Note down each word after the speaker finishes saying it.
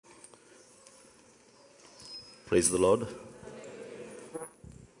Praise the Lord.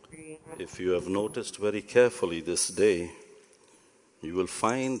 If you have noticed very carefully this day, you will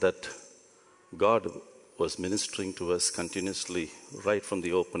find that God was ministering to us continuously right from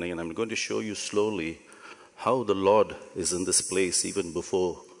the opening, and I'm going to show you slowly how the Lord is in this place even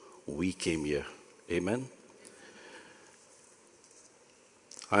before we came here. Amen.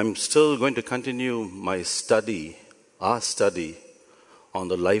 I'm still going to continue my study, our study on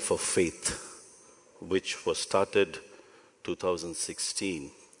the life of faith, which was started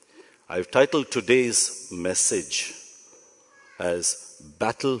 2016. I've titled today's message as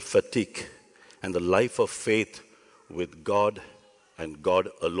Battle Fatigue and the Life of Faith with God and God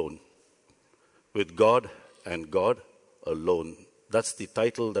Alone. With God and God Alone. That's the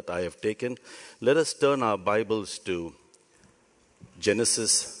title that I have taken. Let us turn our Bibles to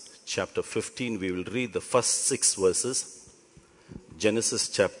Genesis chapter 15. We will read the first 6 verses. Genesis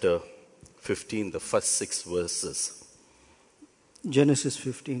chapter 15, the first 6 verses. Genesis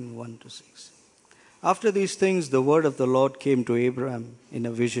 15, 1 to 6. After these things, the word of the Lord came to Abraham in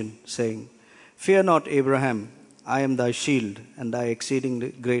a vision, saying, Fear not, Abraham, I am thy shield and thy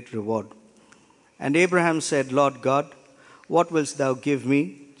exceeding great reward. And Abraham said, Lord God, what wilt thou give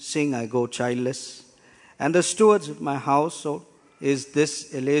me, seeing I go childless? And the stewards of my household is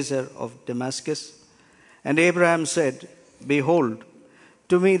this Eliezer of Damascus? And Abraham said, Behold,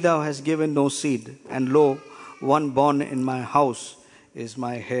 to me thou hast given no seed, and lo, one born in my house is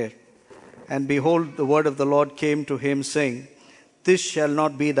my heir. And behold, the word of the Lord came to him, saying, This shall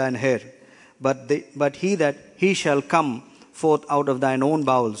not be thine heir, but he shall come forth out of thine own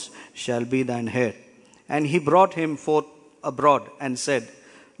bowels shall be thine heir. And he brought him forth abroad, and said,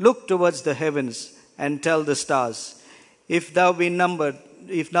 Look towards the heavens, and tell the stars, if thou be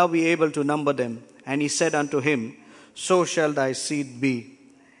able to number them. And he said unto him, So shall thy seed be.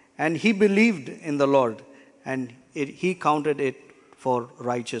 And he believed in the Lord, and he counted it for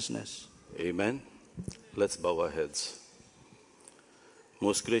righteousness. Amen. Let's bow our heads.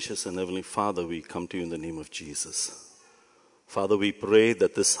 Most gracious and heavenly Father, we come to you in the name of Jesus. Father, we pray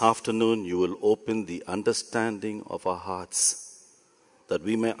that this afternoon you will open the understanding of our hearts, that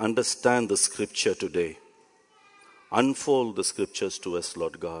we may understand the scripture today. Unfold the scriptures to us,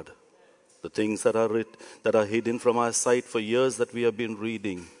 Lord God. The things that are hidden from our sight for years that we have been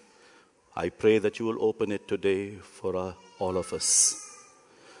reading, I pray that you will open it today for all of us.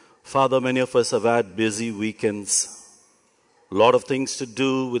 Father, many of us have had busy weekends, a lot of things to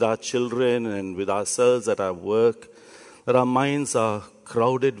do with our children and with ourselves at our work, that our minds are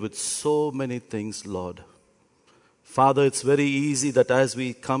crowded with so many things, Lord. Father, it's very easy that as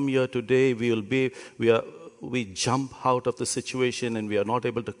we come here today, we jump out of the situation and we are not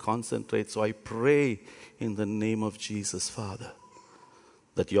able to concentrate. So I pray in the name of Jesus, Father,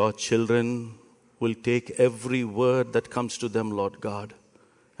 that your children will take every word that comes to them, Lord God,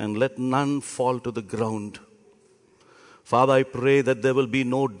 and let none fall to the ground. Father, I pray that there will be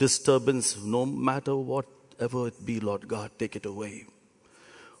no disturbance, no matter whatever it be, Lord God, take it away.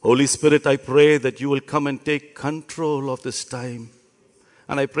 Holy Spirit, I pray that you will come and take control of this time.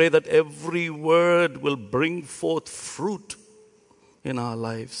 And I pray that every word will bring forth fruit in our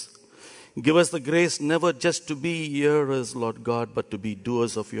lives. Give us the grace never just to be hearers, Lord God, but to be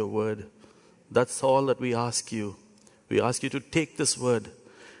doers of your word. That's all that we ask you. We ask you to take this word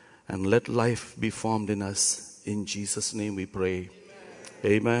and let life be formed in us. In Jesus' name we pray.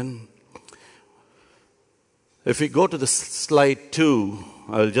 Amen. If we go to the slide 2,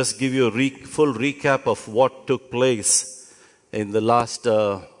 I'll just give you a full recap of what took place in the last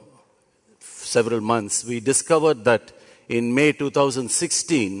several months. We discovered that in May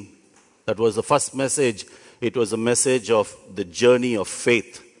 2016, that was the first message. It was a message of the journey of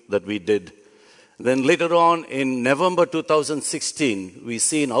faith that we did. Then later on in November 2016, we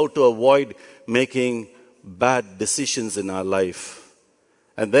seen how to avoid making bad decisions in our life.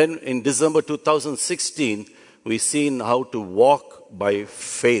 And then in December 2016, we seen how to walk by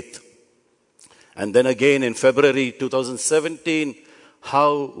faith. And then again in February 2017,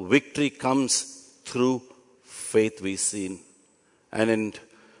 how victory comes through faith we seen. And in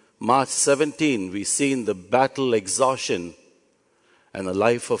March 17, we seen the battle exhaustion and the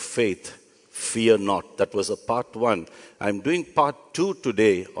life of faith, fear not. That was a part 1. I'm doing part 2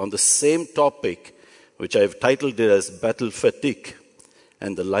 today on the same topic, which I've titled it as Battle Fatigue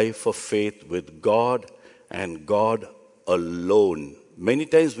and the life of faith with God and God alone. Many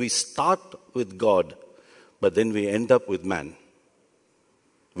times we start with God, but then we end up with man.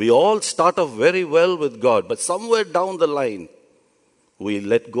 We all start off very well with God, but somewhere down the line, we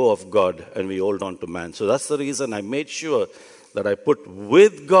let go of God and we hold on to man. So that's the reason I made sure that I put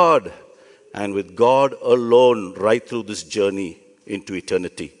with God and with God alone right through this journey into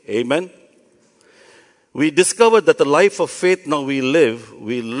eternity. Amen? We discovered that the life of faith now we live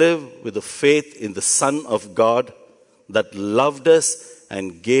with the faith in the Son of God that loved us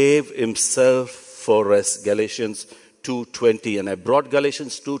and gave himself for us. Galatians 2:20. And I brought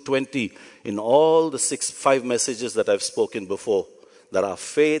Galatians 2:20 in all the 5 messages that I've spoken before, that our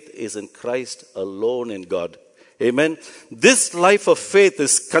faith is in Christ alone in God. Amen. This life of faith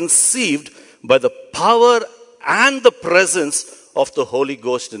is conceived by the power and the presence of the Holy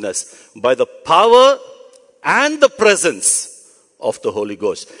Ghost in us. By the power and the presence of the Holy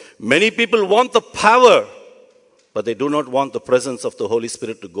Ghost. Many people want the power, but they do not want the presence of the Holy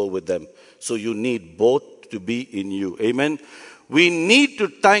Spirit to go with them. So you need both to be in you. Amen. We need to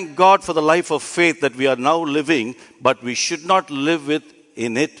thank God for the life of faith that we are now living, but we should not live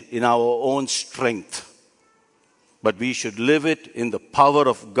in it in our own strength. But we should live it in the power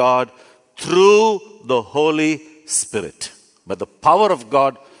of God through the Holy Spirit. By the power of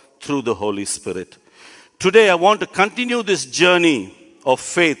God through the Holy Spirit. Today I want to continue this journey of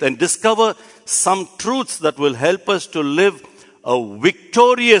faith and discover some truths that will help us to live a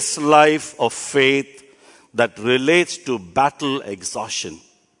victorious life of faith that relates to battle exhaustion.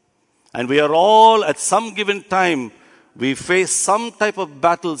 And we are all, at some given time, we face some type of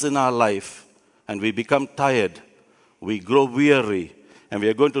battles in our life and we become tired. We grow weary, and we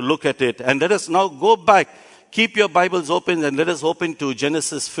are going to look at it. And let us now go back. Keep your Bibles open and let us open to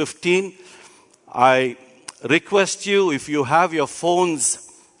Genesis 15. I request you, if you have your phones,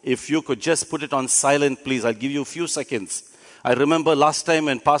 if you could just put it on silent, please. I'll give you a few seconds. I remember last time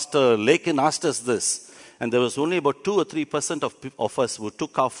when Pastor Lakin asked us this, and there was only about 2 or 3% of us who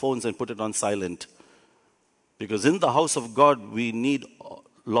took our phones and put it on silent. Because in the house of God, we need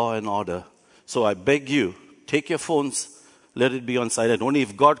law and order. So I beg you, take your phones, let it be on silent. Only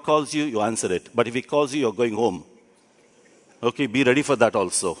if God calls you, you answer it. But if He calls you, you're going home. Okay, be ready for that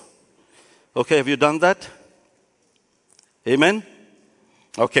also. Okay, have you done that? Amen?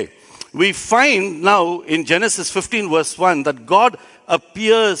 Okay. We find now in Genesis 15 verse 1 that God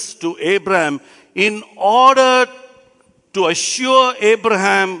appears to Abraham in order to assure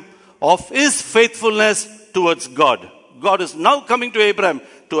Abraham of his faithfulness towards God. God is now coming to Abraham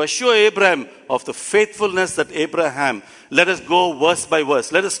to assure Abraham of the faithfulness that Abraham. Let us go verse by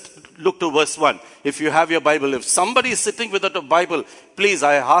verse. Let us look to verse 1. If you have your Bible, if somebody is sitting without a Bible, please,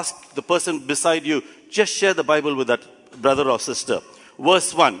 I ask the person beside you, just share the Bible with that brother or sister.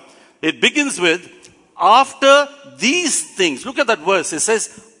 Verse 1. It begins with, after these things. Look at that verse. It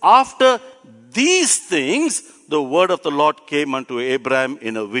says, after these things, the word of the Lord came unto Abraham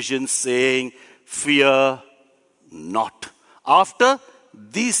in a vision, saying, fear not. After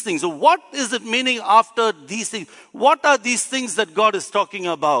these things. So what is it meaning after these things? What are these things that God is talking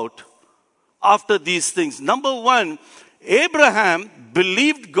about after these things? Number one, Abraham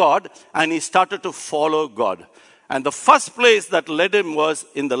believed God and he started to follow God. And the first place that led him was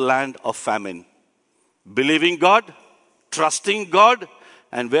in the land of famine. Believing God, trusting God,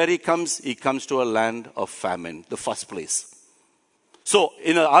 and where he comes to a land of famine, the first place. So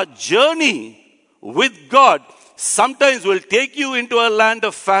in our journey with God, sometimes we'll take you into a land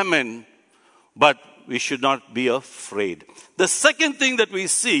of famine, but we should not be afraid. The second thing that we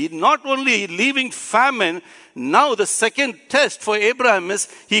see, not only leaving famine, now the second test for Abraham is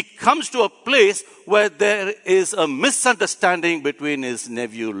he comes to a place where there is a misunderstanding between his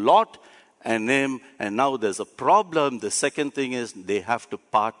nephew Lot and him, and now there's a problem. The second thing is they have to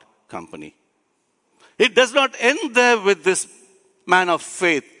part company. It does not end there with this man of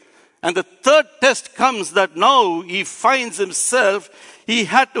faith. And the third test comes that now he finds himself, he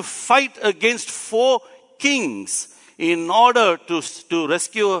had to fight against 4 kings in order to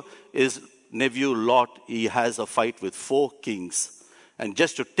rescue his nephew Lot. He has a fight with 4 kings. And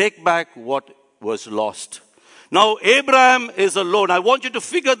just to take back what was lost. Now Abraham is alone. I want you to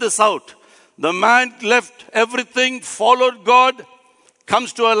figure this out. The man left everything, followed God,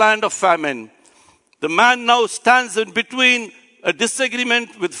 comes to a land of famine. The man now stands in between a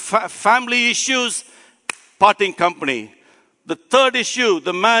disagreement with family issues, parting company. The third issue,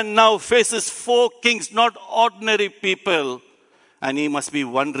 the man now faces 4 kings, not ordinary people. And he must be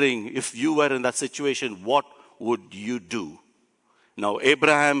wondering, if you were in that situation, what would you do? Now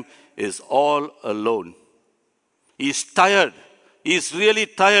Abraham is all alone. He's tired. He's really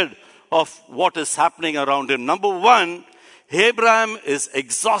tired of what is happening around him. Number one, Abraham is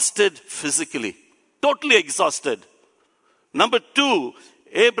exhausted physically. Totally exhausted. Number 2,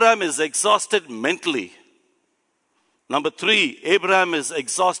 Abraham is exhausted mentally. Number 3, Abraham is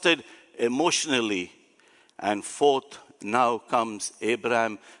exhausted emotionally. And 4th, now comes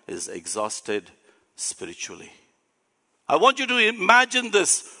Abraham is exhausted spiritually. I want you to imagine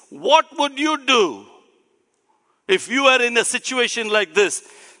this. What would you do if you are in a situation like this?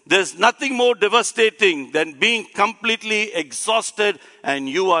 There's nothing more devastating than being completely exhausted and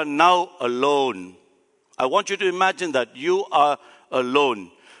you are now alone. I want you to imagine that you are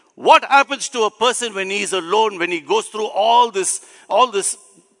alone. What happens to a person when he is alone, when he goes through all this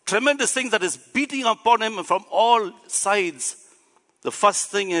tremendous thing that is beating upon him from all sides? The first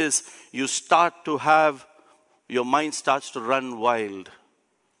thing is your mind starts to run wild.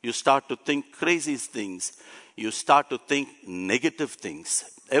 You start to think crazy things. You start to think negative things.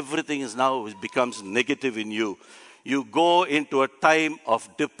 Everything becomes negative in you. You go into a time of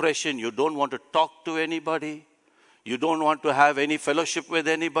depression. You don't want to talk to anybody. You don't want to have any fellowship with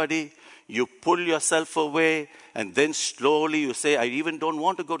anybody. You pull yourself away, and then slowly you say, I even don't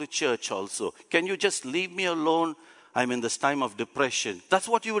want to go to church also. Can you just leave me alone? I'm in this time of depression. That's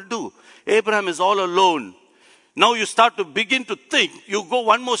what you will do. Abraham is all alone. Now you start to begin to think. You go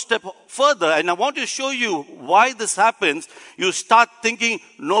one more step further, and I want to show you why this happens. You start thinking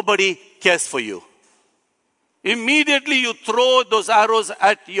nobody cares for you. Immediately you throw those arrows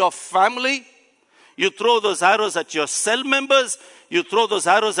at your family. You throw those arrows at your cell members. You throw those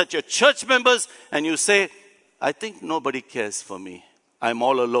arrows at your church members. And you say, I think nobody cares for me. I'm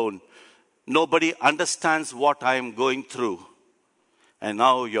all alone. Nobody understands what I'm going through. And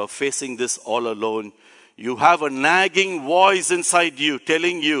now you're facing this all alone. You have a nagging voice inside you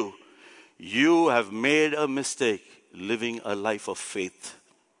telling you, you have made a mistake living a life of faith.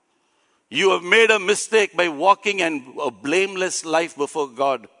 You have made a mistake by walking a blameless life before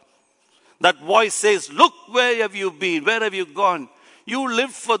God. That voice says, look, where have you been? Where have you gone? You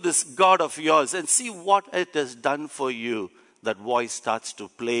live for this God of yours and see what it has done for you. That voice starts to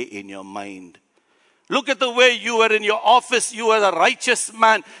play in your mind. Look at the way you were in your office. You were a righteous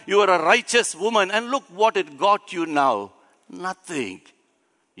man. You were a righteous woman. And look what it got you now. Nothing.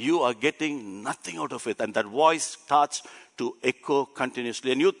 You are getting nothing out of it. And that voice starts to echo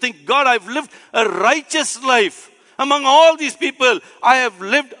continuously. And you think, God, I've lived a righteous life. Among all these people, I have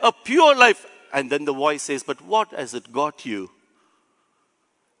lived a pure life. And then the voice says, but what has it got you?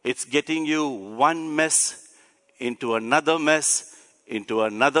 It's getting you one mess into another mess, into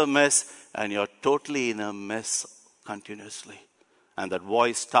another mess, and you're totally in a mess continuously. And that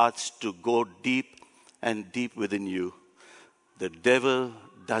voice starts to go deep and deep within you. The devil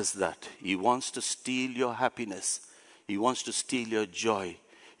does that. He wants to steal your happiness. He wants to steal your joy.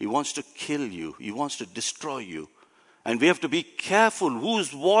 He wants to kill you. He wants to destroy you. And we have to be careful whose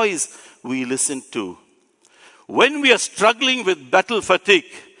voice we listen to. When we are struggling with battle fatigue,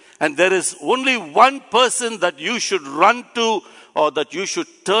 and there is only one person that you should run to or that you should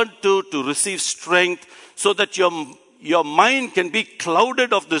turn to receive strength so that your mind can be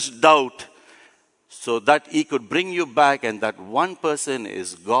clouded of this doubt so that he could bring you back, and that one person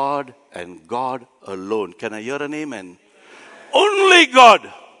is God and God alone. Can I hear an amen? Only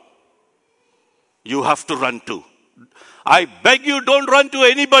God you have to run to. I beg you, don't run to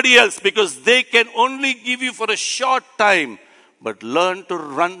anybody else because they can only give you for a short time. But learn to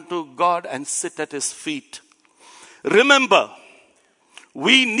run to God and sit at His feet. Remember,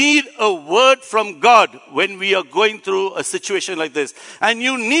 we need a word from God when we are going through a situation like this. And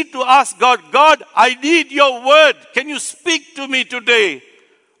you need to ask God, God, I need your word. Can you speak to me today?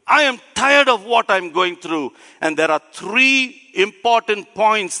 I am tired of what I'm going through. And there are 3 important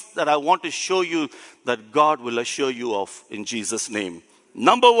points that I want to show you that God will assure you of in Jesus' name.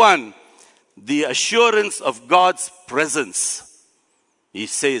 Number 1, the assurance of God's presence. He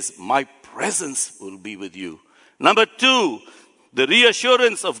says, my presence will be with you. Number 2, the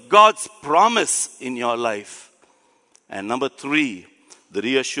reassurance of God's promise in your life. And number 3, the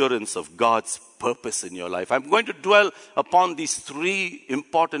reassurance of God's purpose in your life. I'm going to dwell upon these 3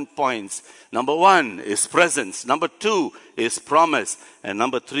 important points. Number 1 is presence. Number 2 is promise. And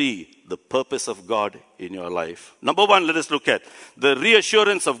number 3, the purpose of God in your life. Number 1, let us look at the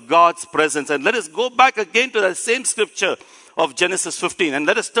reassurance of God's presence. And let us go back again to that same scripture of Genesis 15. And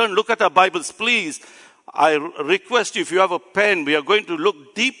let us look at our Bibles, please. I request you, if you have a pen, we are going to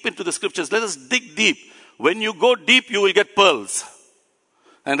look deep into the scriptures. Let us dig deep. When you go deep, you will get pearls.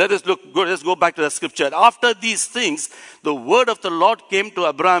 And let's go back to the scripture. After these things, the word of the Lord came to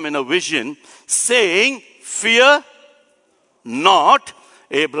Abraham in a vision, saying, fear not,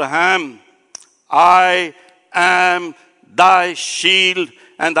 Abraham, I am thy shield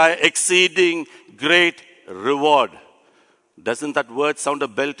and thy exceeding great reward. Doesn't that word sound a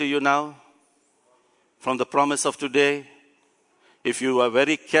bell to you now? From the promise of today? If you are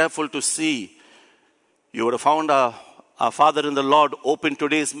very careful to see, you would have found our Our Father in the Lord opened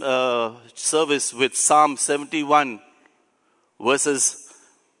today's service with Psalm 71, verses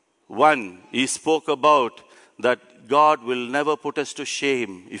 1. He spoke about that God will never put us to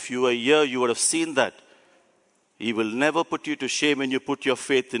shame. If you were here, you would have seen that. He will never put you to shame when you put your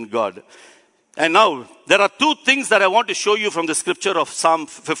faith in God. And now, there are two things that I want to show you from the scripture of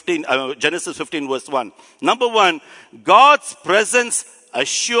Genesis 15, verse 1. Number one, God's presence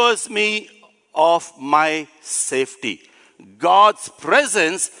assures me of my safety. God's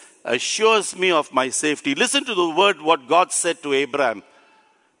presence assures me of my safety. Listen to the word, what God said to Abraham.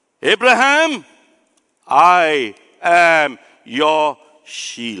 Abraham, I am your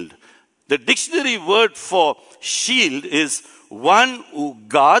shield. The dictionary word for shield is one who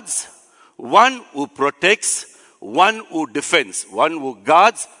guards, one who protects, one who defends. One who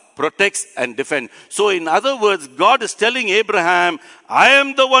guards, protects, and defends. So in other words, God is telling Abraham, I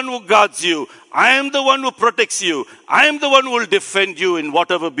am the one who guards you. I am the one who protects you. I am the one who will defend you in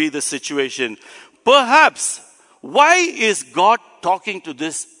whatever be the situation. Perhaps, why is God talking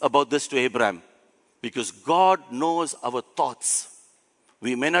about this to Abraham? Because God knows our thoughts.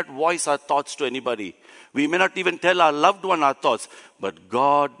 We may not voice our thoughts to anybody. We may not even tell our loved one our thoughts. But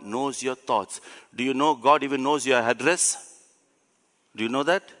God knows your thoughts. Do you know God even knows your address? Do you know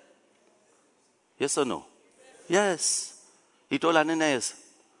that? Yes or no? Yes. He told Ananias,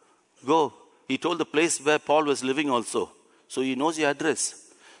 go. He told the place where Paul was living also. So he knows your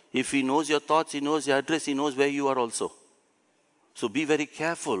address. If he knows your thoughts, he knows your address, he knows where you are also. So be very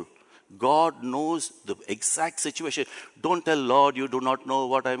careful. God knows the exact situation. Don't tell Lord, you do not know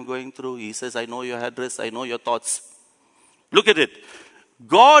what I'm going through. He says, I know your address, I know your thoughts. Look at it.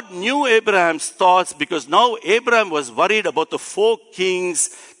 God knew Abraham's thoughts because now Abraham was worried about the 4 kings,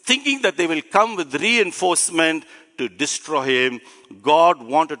 thinking that they will come with reinforcement to destroy him. God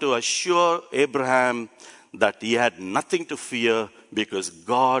wanted to assure Abraham that he had nothing to fear because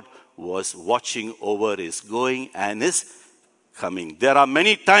God was watching over his going and his coming. There are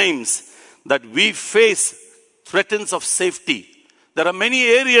many times that we face threats of safety. There are many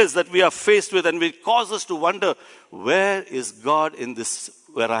areas that we are faced with and will cause us to wonder, where is God in this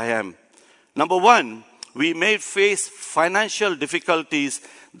where I am? Number one, we may face financial difficulties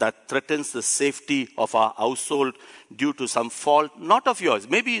that threatens the safety of our household due to some fault, not of yours.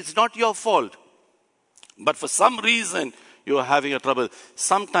 Maybe it's not your fault, but for some reason, you are having a trouble.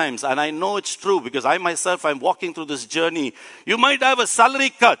 Sometimes, and I know it's true because I myself, I'm walking through this journey. You might have a salary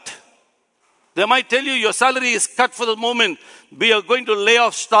cut. They might tell you your salary is cut for the moment. We are going to lay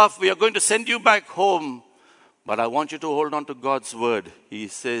off staff. We are going to send you back home. But I want you to hold on to God's word. He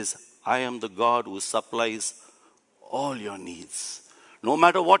says, I am the God who supplies all your needs. No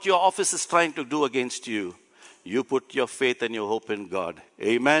matter what your office is trying to do against you, you put your faith and your hope in God.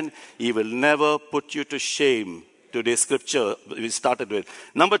 Amen. He will never put you to shame. Today's scripture we started with.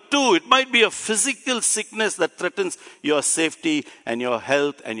 Number 2, it might be a physical sickness that threatens your safety and your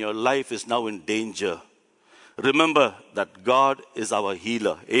health and your life is now in danger. Remember that God is our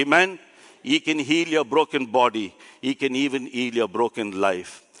healer. Amen. He can heal your broken body. He can even heal your broken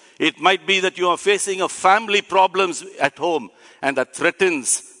life. It might be that you are facing a family problems at home and that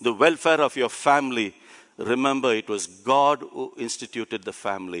threatens the welfare of your family. Remember, it was God who instituted the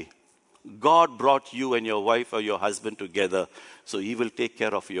family. God brought you and your wife or your husband together, so he will take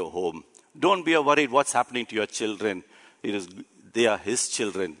care of your home. Don't be worried what's happening to your children. They are his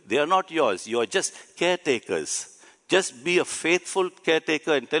children. They are not yours. You are just caretakers. Just be a faithful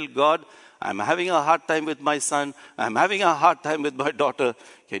caretaker and tell God, I'm having a hard time with my son. I'm having a hard time with my daughter.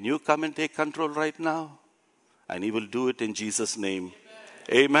 Can you come and take control right now? And he will do it in Jesus' name.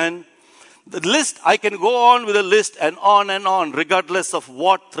 Amen. The list, I can go on with a list and on, regardless of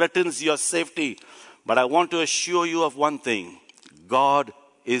what threatens your safety. But I want to assure you of one thing. God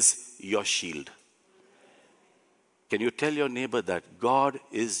is your shield. Can you tell your neighbor that? God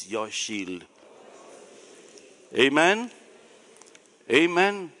is your shield. Amen?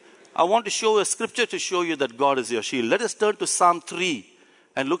 Amen. I want to show a scripture to show you that God is your shield. Let us turn to Psalm 3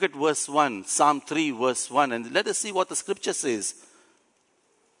 and look at verse 1. Psalm 3 verse 1. And let us see what the scripture says.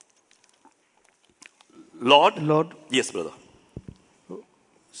 Lord. Yes, brother.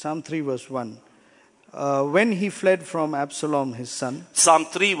 Psalm 3 verse 1. When he fled from Absalom, his son. Psalm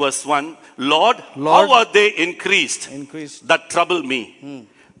 3 verse 1. Lord, how are they increased that trouble me?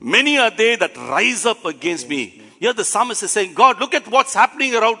 Many are they that rise up against me. Here the psalmist is saying, God, look at what's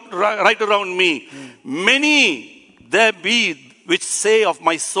happening right around me. Many there be which say of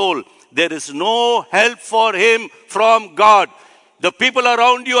my soul, there is no help for him from God. The people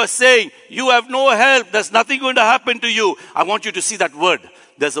around you are saying, you have no help. There's nothing going to happen to you. I want you to see that word.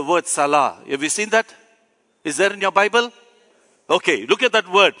 There's a word, Salah. Have you seen that? Is there in your Bible? Okay, look at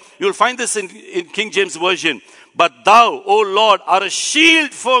that word. You'll find this in King James Version. But thou, O Lord, are a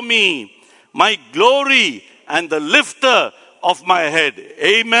shield for me, my glory and the lifter of my head.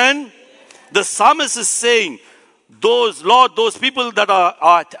 Amen. The psalmist is saying, those people that are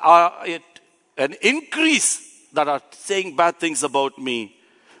at an increase, that are saying bad things about me.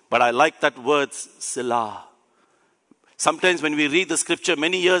 But I like that word, Selah. Sometimes when we read the scripture,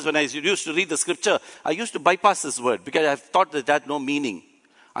 many years when I used to read the scripture, I used to bypass this word because I thought that it had no meaning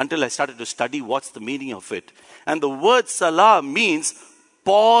until I started to study what's the meaning of it. And the word Salah means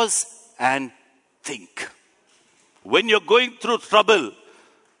pause and think. When you're going through trouble,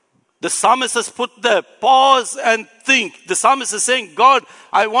 the psalmist has put there, pause and think. The psalmist is saying, God,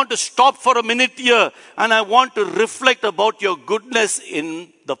 I want to stop for a minute here and I want to reflect about your goodness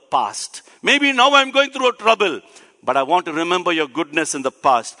in the past. Maybe now I'm going through a trouble, but I want to remember your goodness in the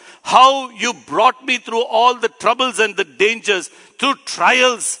past. How you brought me through all the troubles and the dangers, through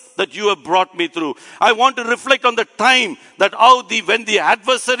trials that you have brought me through. I want to reflect on the time that when the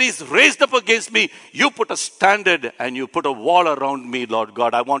adversaries raised up against me, you put a standard and you put a wall around me, Lord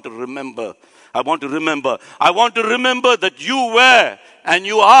God. I want to remember. I want to remember that you were and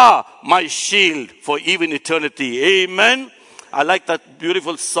you are my shield for even eternity. Amen. I like that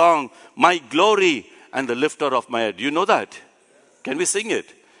beautiful song, My Glory and the Lifter of my Head. Do you know that? Can we sing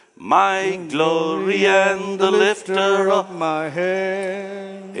it? My glory and the lifter of my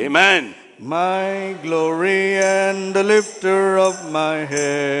head. Amen. My glory and the lifter of my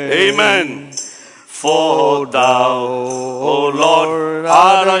head. Amen. For thou, O Lord,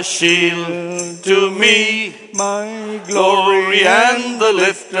 art a shield to me, my glory and the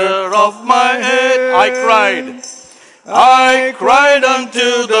lifter of my head. I cried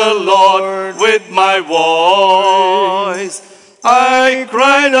unto the Lord with my voice. I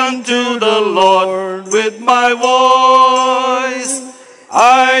cried unto the Lord with my voice.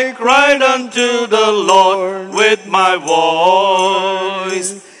 I cried unto the Lord with my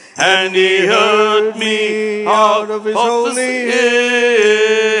voice. And he heard me out of his holy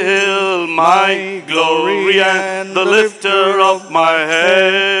hill. My glory and the lifter of my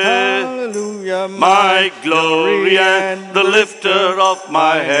head. Hallelujah. My glory and the lifter of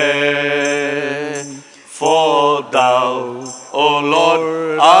my head. For thou, O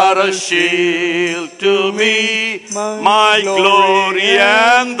Lord, art a shield to me, my glory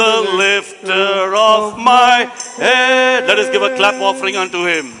and the lifter of my head. Let us give a clap offering unto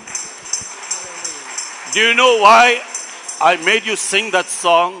him. Do you know why I made you sing that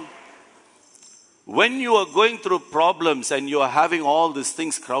song? When you are going through problems and you are having all these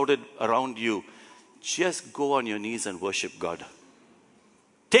things crowded around you, just go on your knees and worship God.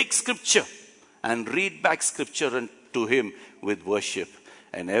 Take scripture and read back scripture to him with worship,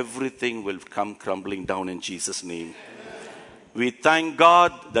 and everything will come crumbling down in Jesus' name. Amen. We thank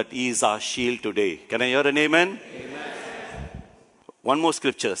God that he is our shield today. Can I hear an amen? Amen. One more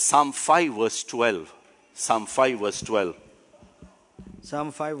scripture, Psalm 5 verse 12. Psalm 5 verse 12.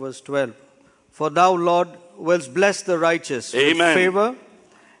 Psalm 5 verse 12. For thou, Lord, wilt bless the righteous Amen. with favor,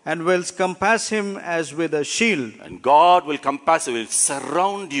 and wilt compass him as with a shield. And God will compass, will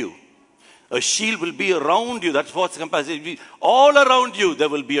surround you. A shield will be around you. That's what's compassing. All around you there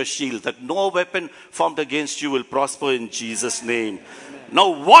will be a shield, that no weapon formed against you will prosper in Jesus' name. Amen. Now,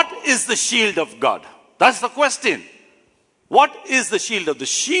 what is the shield of God? That's the question. What is the shield of? The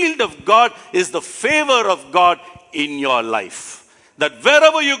shield of God is the favor of God in your life. That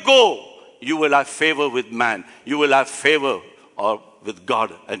wherever you go, you will have favor with man. You will have favor with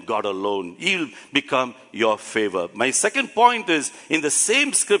God and God alone. He'll become your favor. My second point is in the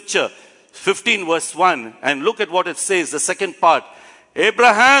same scripture, 15 verse 1, and look at what it says, the second part.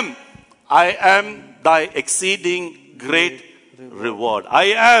 Abraham, I am thy exceeding great reward. I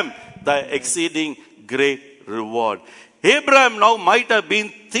am thy exceeding great reward. Abraham now might have been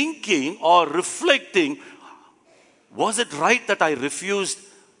thinking or reflecting, was it right that I refused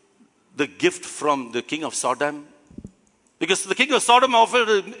the gift from the king of Sodom? Because the king of Sodom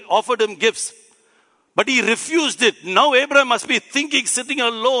offered him gifts, but he refused it. Now Abraham must be thinking, sitting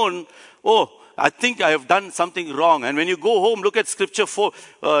alone, oh, I think I have done something wrong. And when you go home, look at scripture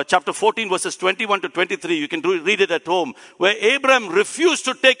chapter 14 verses 21 to 23. You can read it at home, where Abraham refused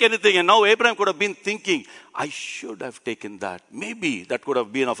to take anything. And now Abraham could have been thinking, I should have taken that. Maybe that could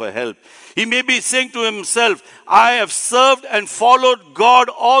have been of a help. He may be saying to himself, I have served and followed God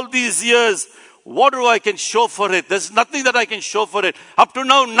all these years. What do I can show for it? There's nothing that I can show for it. Up to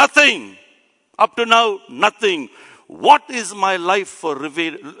now, nothing. Up to now, nothing. What is my life for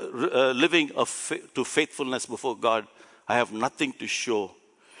living to faithfulness before God? I have nothing to show.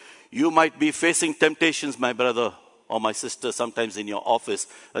 You might be facing temptations, my brother or my sister, sometimes in your office,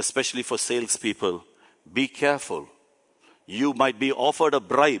 especially for salespeople. Be careful. You might be offered a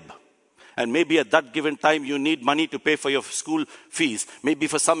bribe. And maybe at that given time, you need money to pay for your school fees. Maybe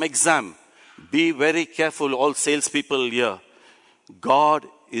for some exam. Be very careful, all salespeople here. God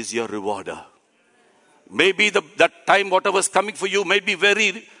is your rewarder. Maybe that time, whatever's coming for you, may be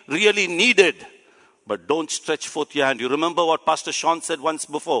very, really needed. But don't stretch forth your hand. You remember what Pastor Sean said once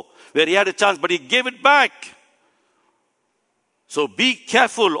before, where he had a chance, but he gave it back. So be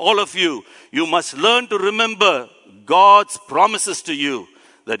careful, all of you. You must learn to remember God's promises to you,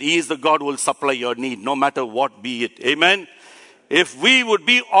 that He is the God who will supply your need, no matter what be it. Amen? If we would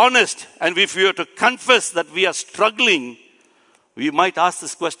be honest, and if we were to confess that we are struggling, we might ask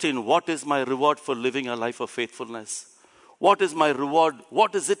this question: what is my reward for living a life of faithfulness? What is my reward?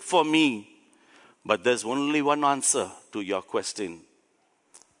 What is it for me? But there's only one answer to your question.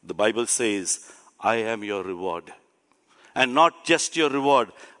 The Bible says, I am your reward. And not just your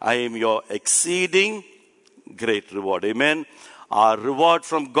reward, I am your exceeding great reward. Amen. Our reward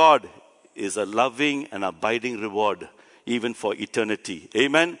from God is a loving and abiding reward, even for eternity.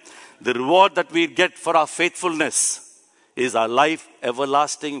 Amen. The reward that we get for our faithfulness is our life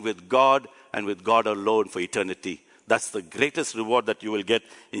everlasting with God and with God alone for eternity. That's the greatest reward that you will get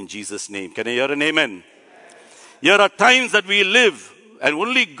in Jesus' name. Can I hear an amen? Amen. Here are times that we live, and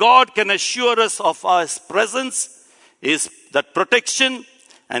only God can assure us of our presence, is that protection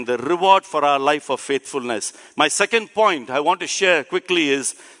and the reward for our life of faithfulness. My second point I want to share quickly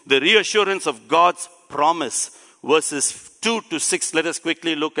is the reassurance of God's promise. Verses 2 to 6. Let us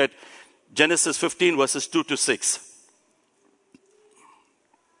quickly look at Genesis 15, verses 2 to 6.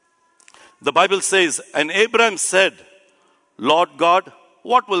 The Bible says, and Abraham said, Lord God,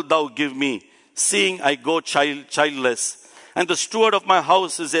 what wilt thou give me, seeing I go childless? And the steward of my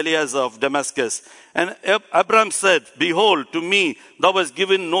house is Eliezer of Damascus. And Abraham said, behold, to me thou hast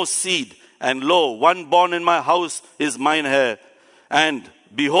given no seed, and lo, one born in my house is mine heir. And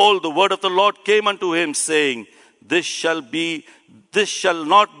behold, the word of the Lord came unto him, saying, this shall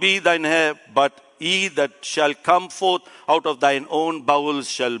not be thine heir, but he that shall come forth out of thine own bowels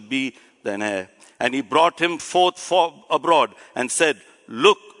shall be thine heir. And he brought him forth abroad, and said,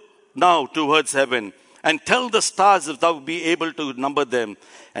 look now towards heaven, and tell the stars if thou be able to number them.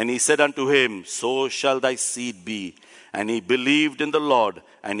 And he said unto him, so shall thy seed be. And he believed in the Lord,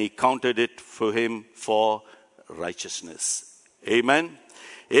 and he counted it for him for righteousness. Amen.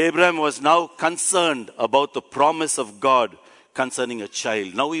 Abraham was now concerned about the promise of God concerning a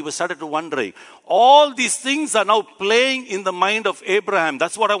child. Now he was started to wondering. All these things are now playing in the mind of Abraham.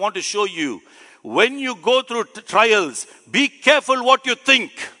 That's what I want to show you. When you go through trials, be careful what you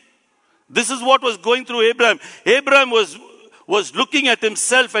think. This is what was going through Abraham. Abraham was looking at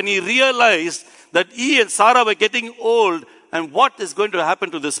himself, and he realized that he and Sarah were getting old. And what is going to happen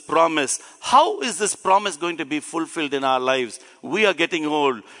to this promise? How is this promise going to be fulfilled in our lives? We are getting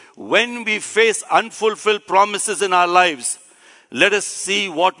old. When we face unfulfilled promises in our lives, let us see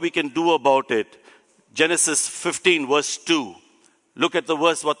what we can do about it. Genesis 15, verse 2. Look at the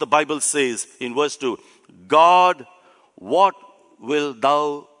verse, what the Bible says in verse 2. God, what will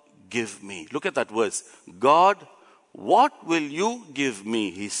thou give me? Look at that verse. God, what will you give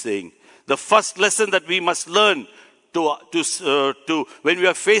me? He's saying. The first lesson that we must learn to when we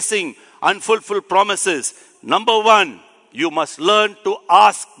are facing unfulfilled promises. Number one, you must learn to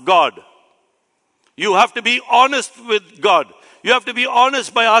ask God. You have to be honest with God. You have to be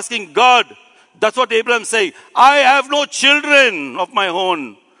honest by asking God. That's what Abraham said. I have no children of my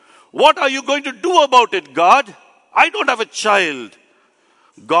own. What are you going to do about it, God? I don't have a child.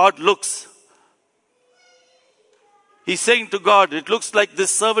 God looks. He's saying to God, it looks like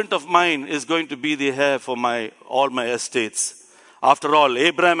this servant of mine is going to be the heir for all my estates. After all,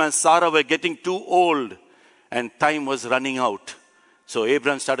 Abraham and Sarah were getting too old and time was running out. So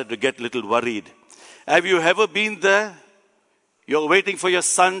Abraham started to get a little worried. Have you ever been there? You're waiting for your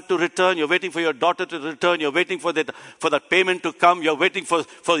son to return. You're waiting for your daughter to return. You're waiting for that payment to come. You're waiting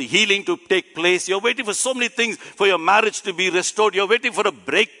for healing to take place. You're waiting for so many things, for your marriage to be restored. You're waiting for a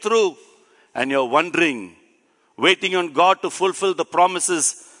breakthrough. And you're wondering, waiting on God to fulfill the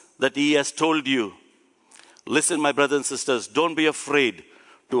promises that He has told you. Listen, my brothers and sisters, don't be afraid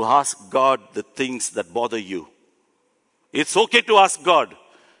to ask God the things that bother you. It's okay to ask God.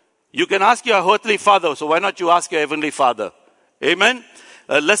 You can ask your earthly father, so why not you ask your heavenly Father? Amen.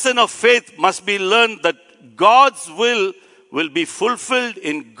 A lesson of faith must be learned that God's will be fulfilled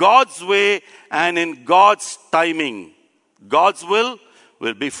in God's way and in God's timing. God's will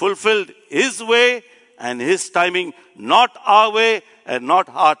be fulfilled His way and His timing, not our way, and not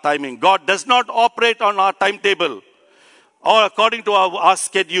our timing. God does not operate on our timetable or according to our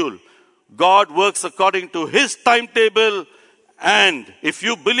schedule. God works according to His timetable. And if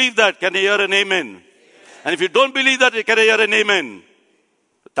you believe that, can I hear an amen? And if you don't believe that, can I hear an amen?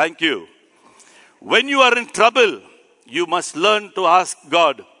 Thank you. When you are in trouble, you must learn to ask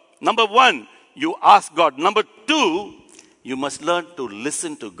God. Number one, you ask God. Number two, you must learn to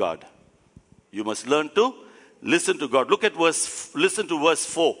listen to God. You must learn to listen to God. Listen to verse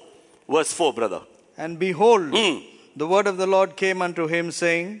 4. Verse 4, brother. And behold, the word of the Lord came unto him,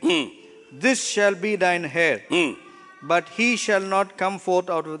 saying, This shall be thine heir, but he shall come forth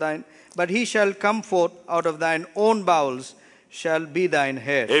out of thine own bowels, shall be thine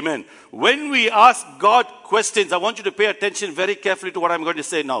heir. Amen. When we ask God questions, I want you to pay attention very carefully to what I'm going to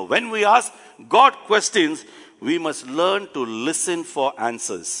say now. When we ask God questions, we must learn to listen for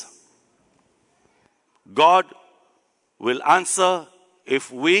answers. God will answer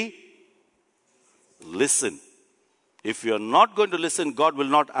if we listen. If you are not going to listen, God will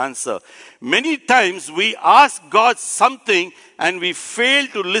not answer. Many times we ask God something and we fail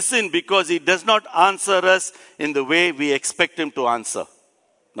to listen because He does not answer us in the way we expect Him to answer.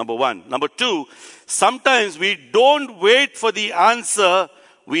 Number one. Number two, sometimes we don't wait for the answer.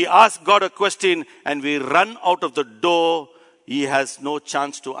 We ask God a question and we run out of the door. He has no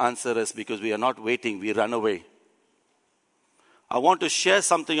chance to answer us because we are not waiting. We run away. I want to share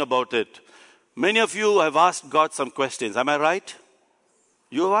something about it. Many of you have asked God some questions. Am I right?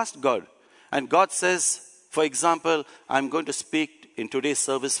 You have asked God. And God says, for example, I'm going to speak in today's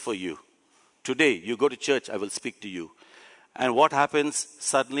service for you. Today, you go to church, I will speak to you. And what happens?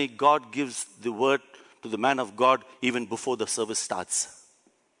 Suddenly, God gives the word to the man of God even before the service starts.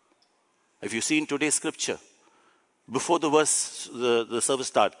 If you see in today's scripture, before the service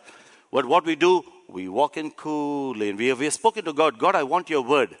starts, what we do, we walk in coolly and we have spoken to God. God, I want your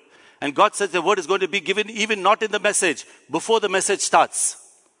word. And God says the word is going to be given even not in the message, before the message starts.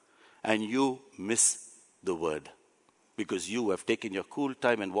 And you miss the word because you have taken your cool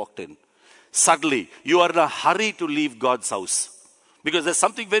time and walked in. Suddenly, you are in a hurry to leave God's house because there's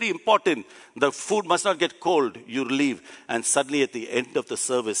something very important. The food must not get cold. You leave. And suddenly at the end of the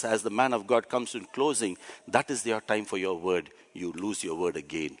service, as the man of God comes in closing, that is your time for your word. You lose your word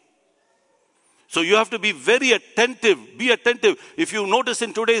again. So you have to be very attentive. Be attentive. If you notice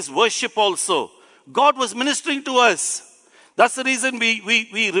in today's worship also, God was ministering to us. That's the reason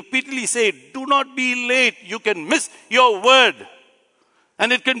we repeatedly say, do not be late. You can miss your word.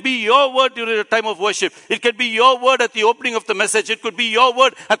 And it can be your word during the time of worship. It can be your word at the opening of the message. It could be your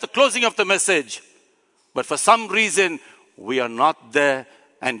word at the closing of the message. But for some reason, we are not there.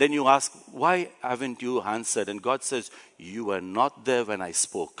 And then you ask, why haven't you answered? And God says, you were not there when I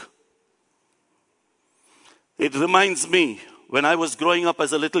spoke. It reminds me, when I was growing up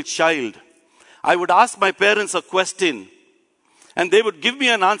as a little child, I would ask my parents a question, and they would give me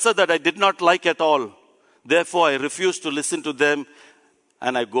an answer that I did not like at all. Therefore, I refused to listen to them,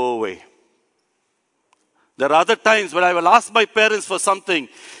 and I go away. There are other times when I will ask my parents for something,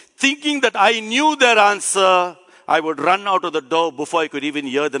 thinking that I knew their answer, I would run out of the door before I could even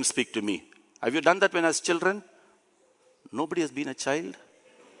hear them speak to me. Have you done that when I was children? Nobody has been a child?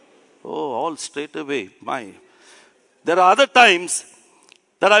 Oh, all straight away. There are other times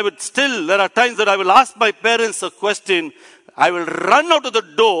that I will ask my parents a question. I will run out of the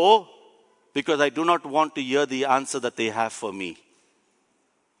door because I do not want to hear the answer that they have for me.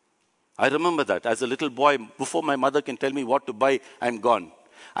 I remember that as a little boy, before my mother can tell me what to buy, I'm gone.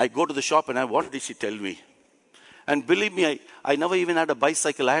 I go to the shop and what did she tell me? And believe me, I never even had a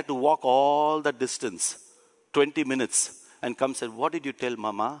bicycle. I had to walk all that distance, 20 minutes, and come say, what did you tell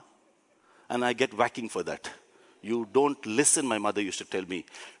Mama? And I get whacking for that. You don't listen, my mother used to tell me.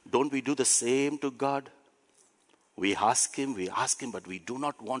 Don't we do the same to God? We ask Him, but we do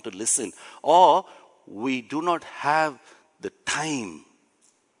not want to listen. Or we do not have the time.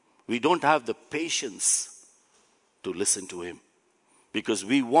 We don't have the patience to listen to Him. Because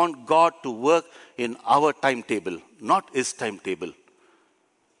we want God to work in our timetable, not His timetable.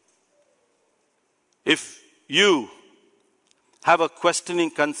 If you have a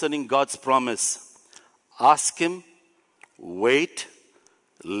questioning concerning God's promise, ask Him, wait,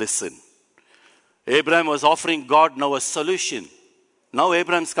 listen. Abraham was offering God now a solution. Now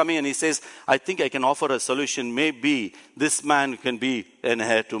Abraham's coming and he says, I think I can offer a solution. Maybe this man can be an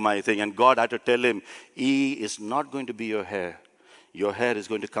heir to my thing. And God had to tell him, he is not going to be your heir. Your hair is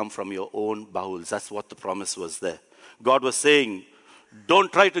going to come from your own bowels. That's what the promise was there. God was saying,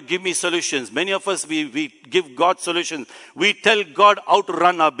 don't try to give me solutions. Many of us, we give God solutions. We tell God how to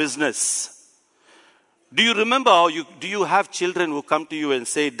run our business. Do you remember how do you have children who come to you and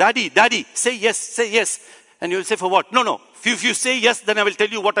say, Daddy, Daddy, say yes, say yes. And you'll say, for what? No, no. If you say yes, then I will tell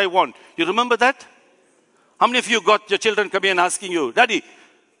you what I want. You remember that? How many of you got your children coming and asking you, Daddy,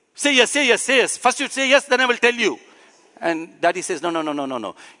 say yes, say yes, say yes. First you say yes, then I will tell you. And Daddy says, no, no, no, no, no,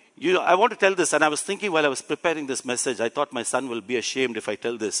 no. I want to tell this, and I was thinking while I was preparing this message, I thought my son will be ashamed if I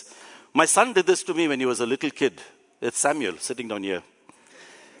tell this. My son did this to me when he was a little kid. It's Samuel sitting down here.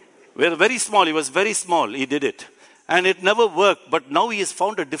 We were very small. He was very small. He did it. And it never worked. But now he has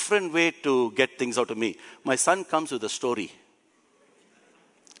found a different way to get things out of me. My son comes with a story.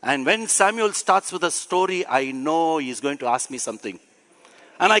 And when Samuel starts with a story, I know he's going to ask me something.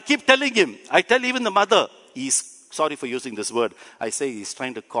 And I keep telling him. I tell even the mother. Sorry for using this word. I say he's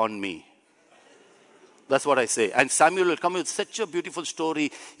trying to con me. That's what I say. And Samuel will come with such a beautiful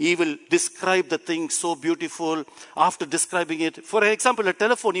story. He will describe the thing so beautiful. After describing it, for example, a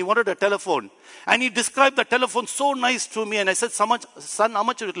telephone. He wanted a telephone. And he described the telephone so nice to me. And I said, son, how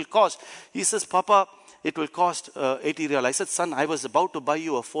much it will cost? He says, Papa, it will cost 80 real. I said, son, I was about to buy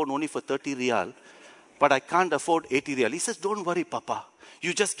you a phone only for 30 real. But I can't afford 80 real. He says, don't worry, Papa.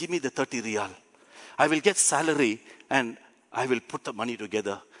 You just give me the 30 real. I will get salary and I will put the money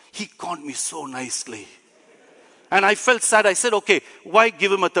together. He conned me so nicely. And I felt sad. I said, okay, why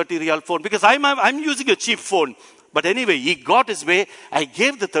give him a 30 real phone? Because I'm using a cheap phone. But anyway, he got his way. I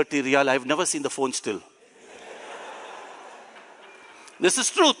gave the 30 real. I've never seen the phone still. This is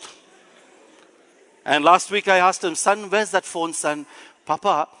truth. And last week I asked him, son, where's that phone, son?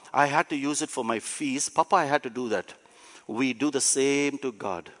 Papa, I had to use it for my fees. Papa, I had to do that. We do the same to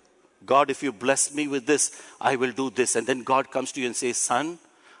God. God, if you bless me with this, I will do this. And then God comes to you and says, son,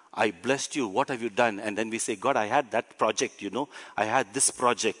 I blessed you. What have you done? And then we say, God, I had that project, I had this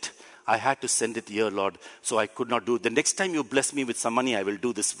project. I had to send it here, Lord. So I could not do it. The next time you bless me with some money, I will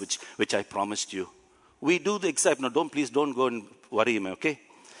do this, which I promised you. We do the exact. No, please don't go and worry him, okay?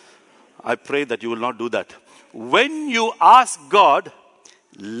 I pray that you will not do that. When you ask God,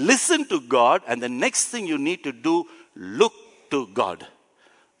 listen to God. And the next thing you need to do, look to God.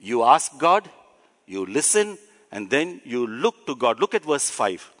 You ask God, you listen, and then you look to God. Look at verse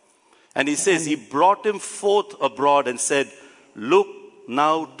 5. And he says, he brought him forth abroad and said, look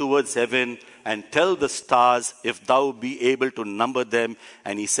now towards heaven and tell the stars if thou be able to number them.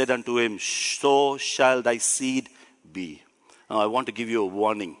 And he said unto him, so shall thy seed be. Now I want to give you a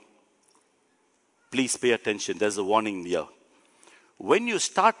warning. Please pay attention. There's a warning here. When you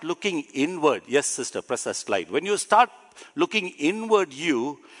start looking inward, yes, sister, press that slide. When you start looking inward,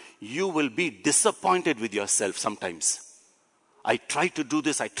 you will be disappointed with yourself sometimes. I tried to do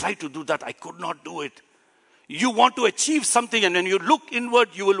this, I tried to do that, I could not do it. You want to achieve something, and when you look inward,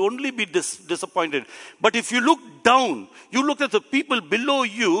 you will only be disappointed. But if you look down, you look at the people below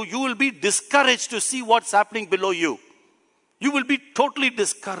you, you will be discouraged to see what's happening below you. You will be totally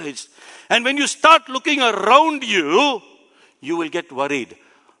discouraged. And when you start looking around you, you will get worried.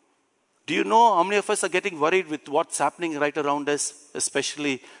 Do you know how many of us are getting worried with what's happening right around us,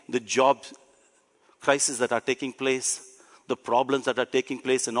 especially the job crises that are taking place? The problems that are taking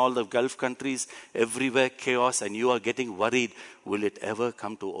place in all the Gulf countries, everywhere chaos, and you are getting worried. Will it ever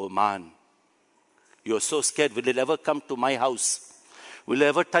come to Oman? You are so scared. Will it ever come to my house? Will it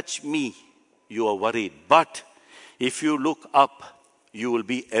ever touch me? You are worried. But if you look up, you will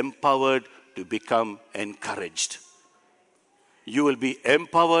be empowered to become encouraged. You will be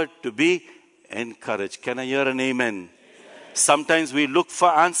empowered to be encouraged. Can I hear an amen? Amen. Sometimes we look for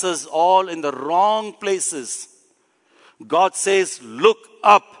answers all in the wrong places. God says, look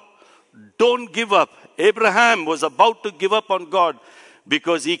up. Don't give up. Abraham was about to give up on God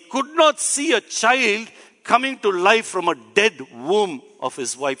because he could not see a child coming to life from a dead womb of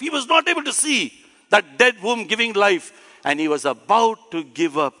his wife. He was not able to see that dead womb giving life, and he was about to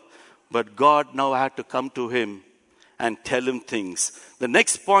give up. But God now had to come to him and tell him things. The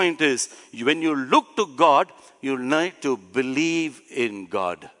next point is, when you look to God, you need to believe in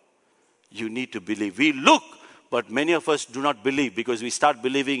God. You need to believe. We look, but many of us do not believe because we start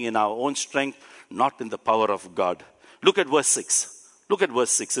believing in our own strength, not in the power of God. Look at verse 6. Look at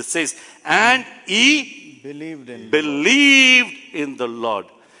verse 6. It says, and he believed in the Lord.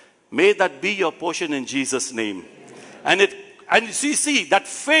 May that be your portion in Jesus' name. And see that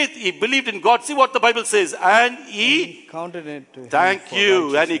faith, he believed in God. See what the Bible says. And he counted it to him. Thank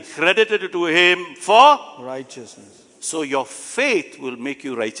you. And he credited it to him for righteousness. So your faith will make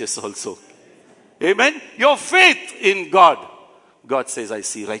you righteous also. Amen. Your faith in God. God says, I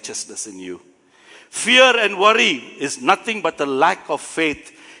see righteousness in you. Fear and worry is nothing but the lack of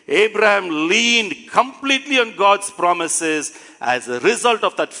faith. Abraham leaned completely on God's promises. As a result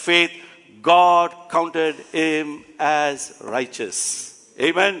of that faith, God counted him as righteous.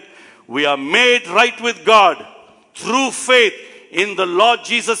 Amen. We are made right with God through faith in the Lord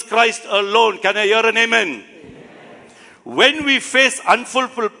Jesus Christ alone. Can I hear an amen? Amen. When we face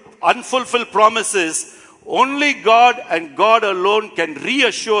unfulfilled promises, only God and God alone can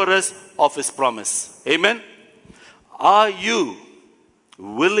reassure us of his promise. Amen. Are you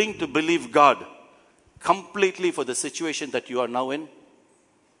willing to believe God completely for the situation that you are now in?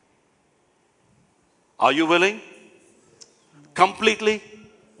 Are you willing? Completely?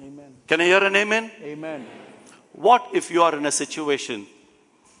 Amen. Can I hear an amen? Amen. What if you are in a situation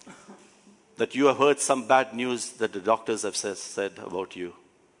that you have heard some bad news that the doctors have said about you?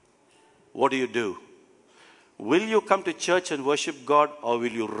 What do? Will you come to church and worship God, or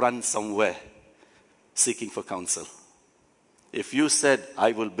will you run somewhere seeking for counsel? If you said,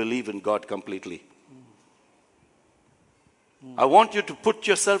 I will believe in God completely, I want you to put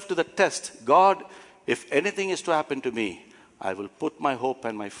yourself to the test. God, if anything is to happen to me, I will put my hope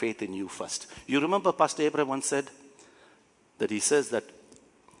and my faith in you first. You remember Pastor Abraham once said that he says that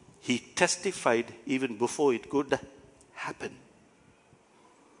he testified even before it could happen.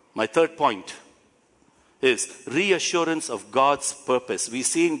 My third point is reassurance of God's purpose. We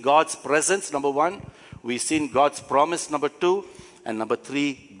see in God's presence, number one. We see in God's promise, number two. And number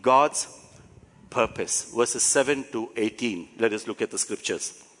three, God's purpose. Verses 7 to 18. Let us look at the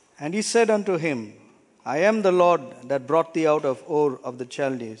scriptures. And he said unto him, I am the Lord that brought thee out of Ur of the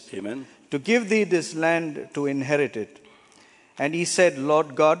Chaldees, Amen. to give thee this land to inherit it. And he said,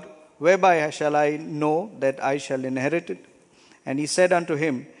 Lord God, whereby shall I know that I shall inherit it? And he said unto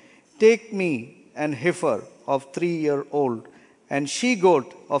him, take me an heifer of 3-year-old, and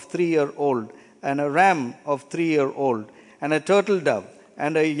she-goat of 3-year-old, and a ram of 3-year-old, and a turtle dove,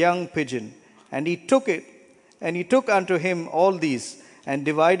 and a young pigeon. And he took it, and he took unto him all these, and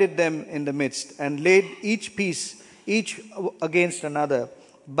divided them in the midst, and laid each piece, each against another,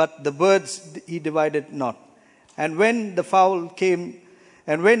 but the birds he divided not. And when the fowl came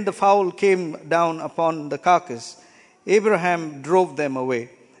down upon the carcass, Abraham drove them away.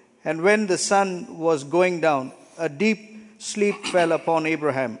 And when the sun was going down, a deep sleep fell upon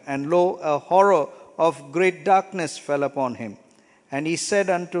Abraham, and lo, a horror of great darkness fell upon him. And he said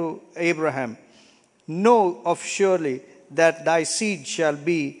unto Abraham, know of surely that thy seed shall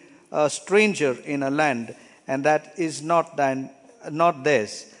be a stranger in a land, and that is not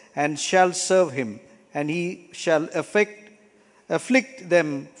theirs, and shall serve him, and he shall afflict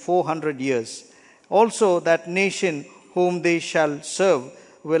them 400 years. Also that nation whom they shall serve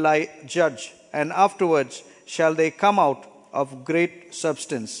will I judge, and afterwards shall they come out of great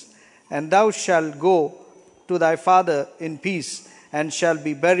substance. And thou shalt go to thy father in peace, and shall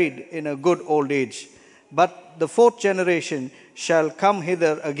be buried in a good old age. But the 4th generation shall come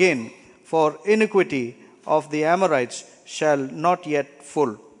hither again, for iniquity of the Amorites shall not yet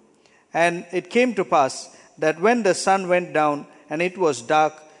full. And it came to pass that when the sun went down and it was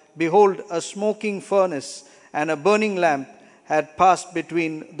dark, behold, a smoking furnace and a burning lamp had passed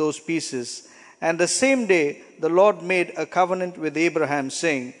between those pieces. And the same day the Lord made a covenant with Abraham,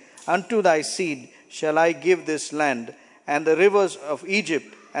 saying, unto thy seed shall I give this land, and the rivers of Egypt,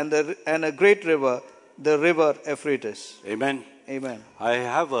 and a great river, the river Euphrates. Amen. Amen. I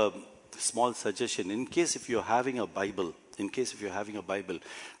have a small suggestion. In case if you're having a Bible,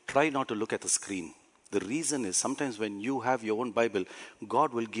 try not to look at the screen. The reason is sometimes when you have your own Bible,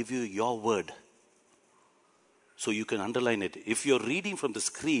 God will give you your word, so you can underline it. If you're reading from the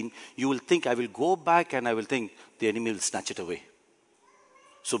screen, you will think, I will go back and I will think the enemy will snatch it away.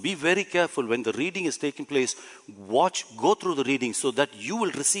 So be very careful when the reading is taking place. Go through the reading so that you will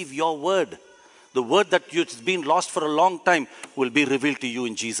receive your word. The word that has been lost for a long time will be revealed to you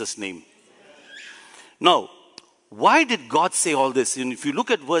in Jesus' name. Now, why did God say all this? And if you look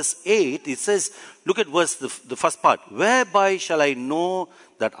at verse 8, it says, look at the first part. Whereby shall I know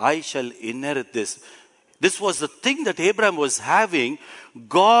that I shall inherit this? This was the thing that Abraham was having.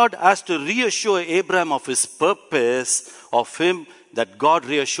 God has to reassure Abraham of his purpose, of him, that God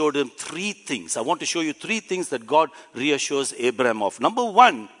reassured him 3 things. I want to show you 3 things that God reassures Abraham of. Number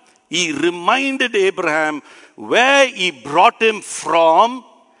 1, he reminded Abraham where he brought him from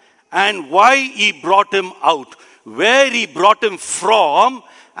and why he brought him out. Where he brought him from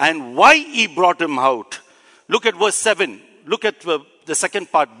and why he brought him out. Look at verse 7. Look at the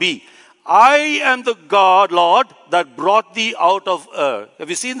second part, B. I am the God, Lord, that brought thee out of Ur. Have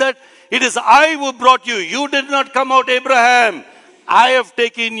you seen that? It is I who brought you. You did not come out, Abraham. I have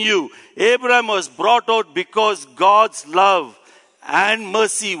taken you. Abraham was brought out because God's love and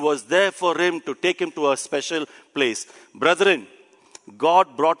mercy was there for him to take him to a special place. Brethren,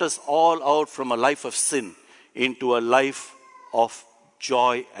 God brought us all out from a life of sin into a life of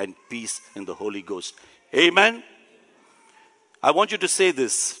joy and peace in the Holy Ghost. Amen. I want you to say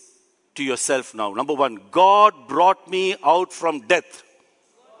this to yourself now. Number one, God brought me out from death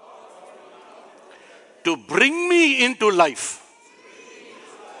to bring me into life.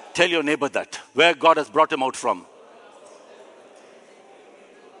 Tell your neighbor that, where God has brought him out from.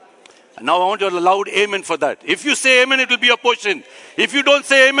 And now I want your loud amen for that. If you say amen, it will be your portion. If you don't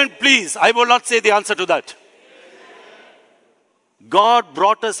say amen, please, I will not say the answer to that. God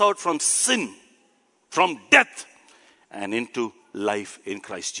brought us out from sin, from death, and into life in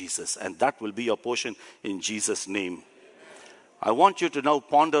Christ Jesus. And that will be your portion in Jesus' name. I want you to now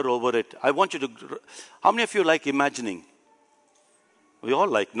ponder over it. I want you to, how many of you like imagining? We all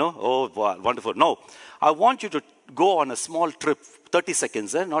like, no? Oh, wow, wonderful. No, I want you to go on a small trip, 30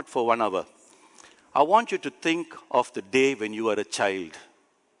 seconds, not for 1 hour. I want you to think of the day when you were a child.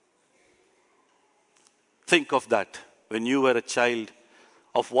 Think of that, when you were a child,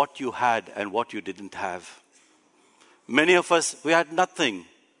 of what you had and what you didn't have. Many of us, we had nothing.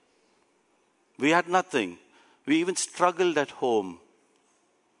 We had nothing. We even struggled at home.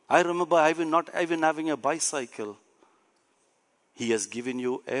 I remember not even having a bicycle. He has given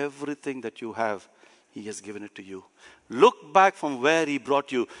you everything that you have. He has given it to you. Look back from where He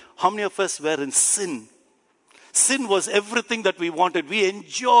brought you. How many of us were in sin? Sin was everything that we wanted. We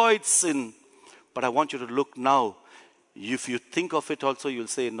enjoyed sin. But I want you to look now. If you think of it also, you'll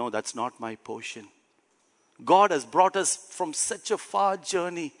say, no, that's not my portion. God has brought us from such a far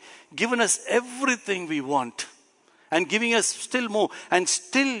journey, given us everything we want, and giving us still more. And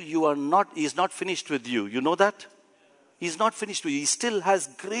still He is not finished with you. You know that? He's not finished with you. He still has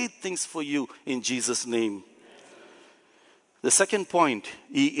great things for you in Jesus' name. The second point,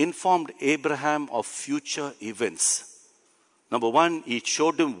 He informed Abraham of future events. Number one, He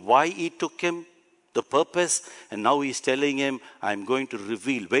showed him why He took him, the purpose, and now He's telling him, I'm going to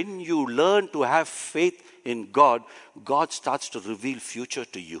reveal. When you learn to have faith in God, God starts to reveal future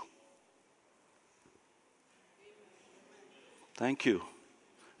to you. Thank you.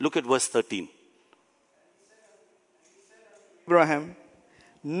 Look at verse 13. Abraham,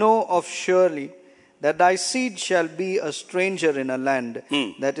 know of surely that thy seed shall be a stranger in a land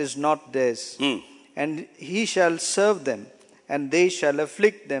that is not theirs, and he shall serve them, and they shall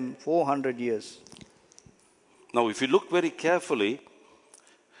afflict them 400 years. Now, if you look very carefully,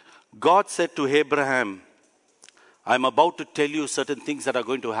 God said to Abraham, I'm about to tell you certain things that are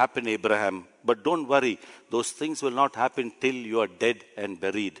going to happen, Abraham. But don't worry, those things will not happen till you are dead and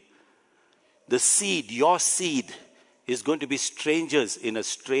buried. The seed, your seed, is going to be strangers in a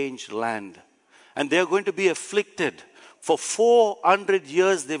strange land. And they are going to be afflicted. For 400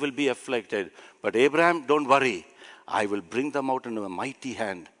 years they will be afflicted. But Abraham, don't worry. I will bring them out in a mighty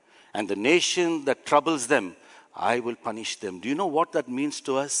hand. And the nation that troubles them, I will punish them. Do you know what that means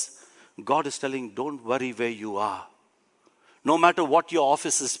to us? God is telling, don't worry where you are. No matter what your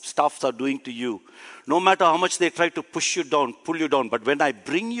office's staffs are doing to you, no matter how much they try to push you down, pull you down, but when I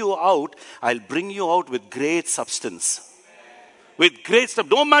bring you out, I'll bring you out with great substance. With great stuff.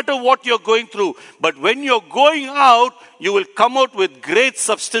 No matter what you're going through, but when you're going out, you will come out with great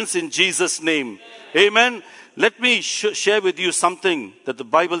substance in Jesus' name. Amen. Let me share with you something that the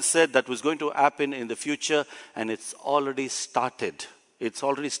Bible said that was going to happen in the future, and it's already started. It's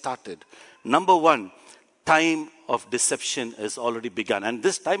already started. Number one, time of deception has already begun. And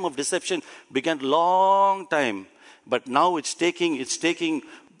this time of deception began long time. But now it's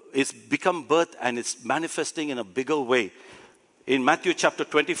become birth and it's manifesting in a bigger way. In Matthew chapter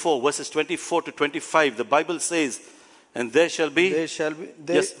 24, verses 24 to 25, the Bible says, and there shall be...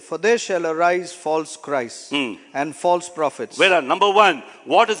 For there shall arise false Christs and false prophets. Well, number one,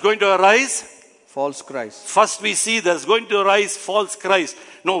 what is going to arise? False Christ. First we see there's going to arise false Christ.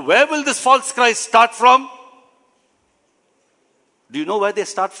 Now, where will this false Christ start from? Do you know where they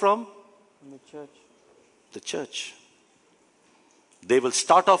start from? The church. The church. They will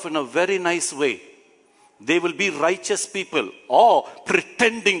start off in a very nice way. They will be righteous people or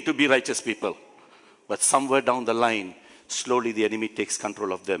pretending to be righteous people. But somewhere down the line, slowly the enemy takes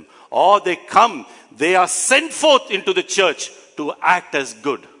control of them. Or they are sent forth into the church to act as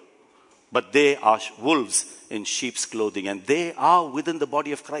good. But they are wolves in sheep's clothing, and they are within the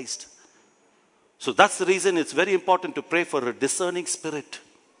body of Christ. So that's the reason it's very important to pray for a discerning spirit.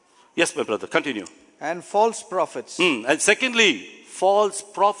 Yes, my brother, continue. And false prophets. And secondly, false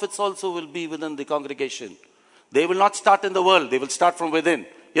prophets also will be within the congregation. They will not start in the world. They will start from within.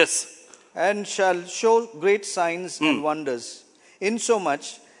 Yes. And shall show great signs and wonders,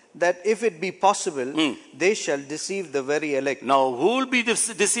 insomuch that if it be possible, they shall deceive the very elect. Now, who will be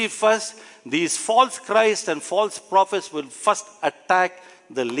deceived first? These false Christ and false prophets will first attack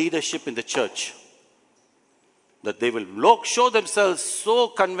the leadership in the church. That they will show themselves so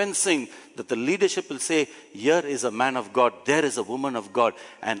convincing that the leadership will say, here is a man of God, there is a woman of God.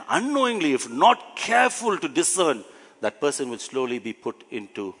 And unknowingly, if not careful to discern, that person will slowly be put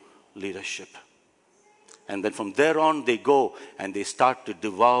into leadership. And then from there on, they go and they start to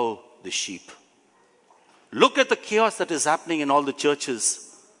devour the sheep. Look at the chaos that is happening in all the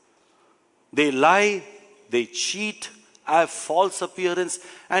churches. They lie, they cheat, have false appearance,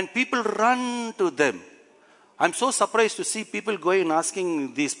 and people run to them. I'm so surprised to see people going and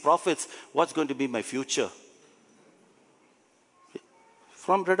asking these prophets, what's going to be my future?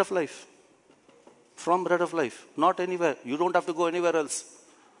 From Bread of Life. From Bread of Life. Not anywhere. You don't have to go anywhere else.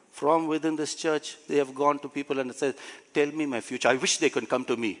 From within this church, they have gone to people and said, tell me my future. I wish they could come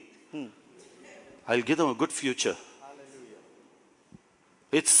to me. I'll give them a good future. Hallelujah.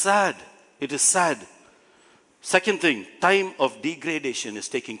 It's sad. It is sad. Second thing, time of degradation is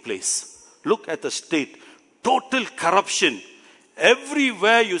taking place. Look at the state. Total corruption.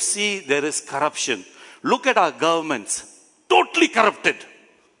 Everywhere you see, there is corruption. Look at our governments. Totally corrupted.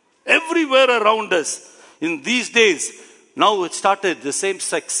 Everywhere around us. In these days, now it started the same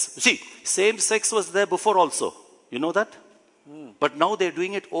sex. See, same sex was there before also. You know that? But now they're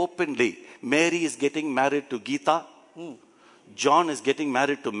doing it openly. Mary is getting married to Geeta. John is getting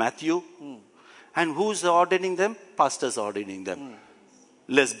married to Matthew. And who's ordaining them? Pastors ordaining them.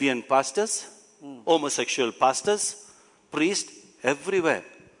 Lesbian pastors. Homosexual pastors, priests, everywhere.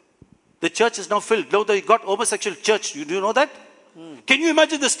 The church is now filled. Now they got homosexual church. Do you know that? Can you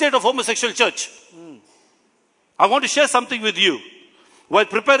imagine the state of homosexual church? I want to share something with you. While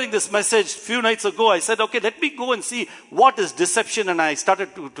preparing this message a few nights ago, I said, okay, let me go and see what is deception. And I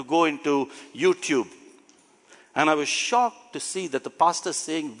started to go into YouTube. And I was shocked to see that the pastor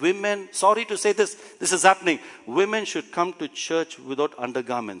saying women, sorry to say this is happening. Women should come to church without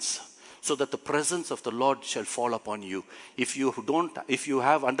undergarments, so that the presence of the Lord shall fall upon you. If you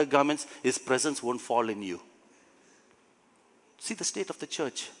have undergarments, His presence won't fall in you. See the state of the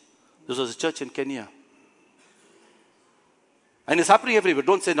church. This was a church in Kenya. And it's happening everywhere.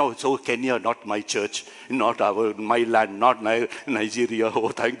 Don't say, no, it's Kenya, not my church, not my land, not Nigeria. Oh,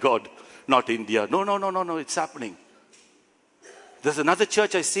 thank God. Not India. No, it's happening. There's another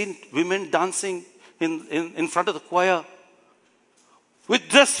church I've seen women dancing in front of the choir. With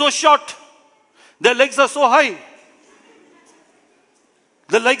dress so short. Their legs are so high.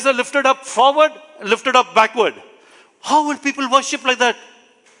 The legs are lifted up forward, lifted up backward. How will people worship like that?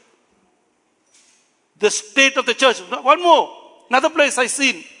 The state of the church. One more. Another place I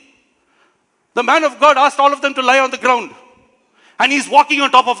seen. The man of God asked all of them to lie on the ground. And he's walking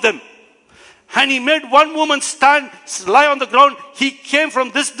on top of them. And he made one woman lie on the ground. He came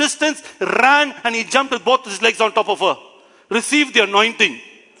from this distance, ran, and he jumped with both his legs on top of her. Receive the anointing.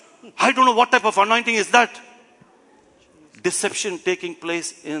 I don't know what type of anointing is that. Deception taking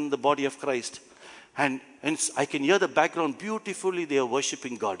place in the body of Christ. And I can hear the background beautifully. They are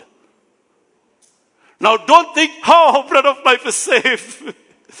worshiping God. Now don't think, oh, Bread of Life is safe.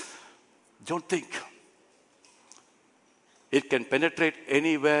 Don't think. It can penetrate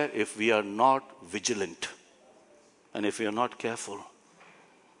anywhere if we are not vigilant. And if we are not careful.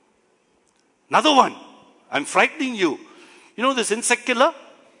 Another one. I'm frightening you. You know this insect killer?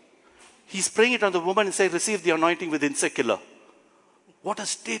 He's praying it on the woman and saying, receive the anointing with insect killer. What a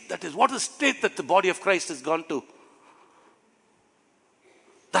state that is. What a state that the body of Christ has gone to.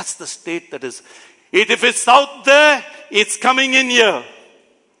 That's the state that is. If it's out there, it's coming in here.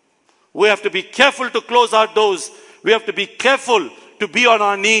 We have to be careful to close our doors. We have to be careful to be on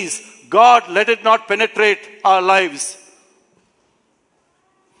our knees. God, let it not penetrate our lives.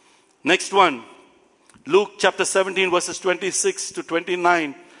 Next one. Luke chapter 17 verses 26 to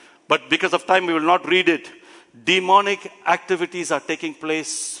 29. But because of time we will not read it. Demonic activities are taking place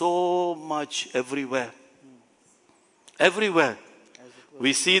so much everywhere. Everywhere.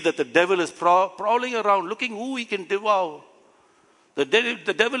 We see that the devil is prowling around looking who he can devour. The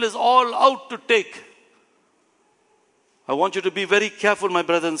devil is all out to take. I want you to be very careful, my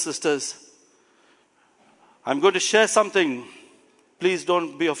brothers and sisters. I'm going to share something. Please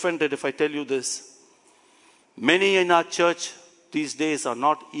don't be offended if I tell you this. Many in our church these days are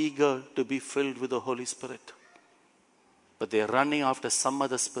not eager to be filled with the Holy Spirit. But they are running after some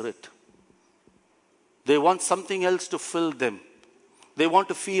other spirit. They want something else to fill them. They want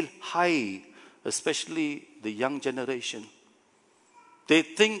to feel high, especially the young generation. They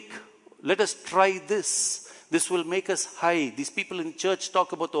think, let us try this. This will make us high. These people in church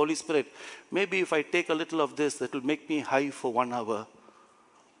talk about the Holy Spirit. Maybe if I take a little of this, that will make me high for 1 hour.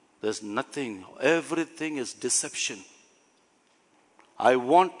 There's nothing. Everything is deception. I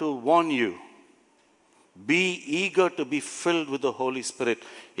want to warn you. Be eager to be filled with the Holy Spirit.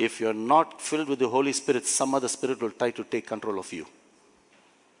 If you're not filled with the Holy Spirit, some other spirit will try to take control of you.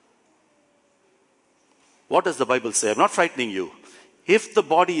 What does the Bible say? I'm not frightening you. If the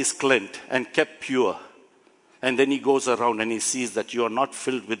body is cleansed and kept pure, and then he goes around and he sees that you are not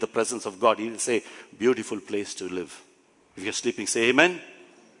filled with the presence of God, he will say, beautiful place to live. If you're sleeping, say amen.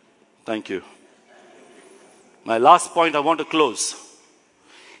 Thank you. My last point I want to close.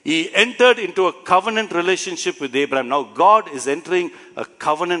 He entered into a covenant relationship with Abraham. Now God is entering a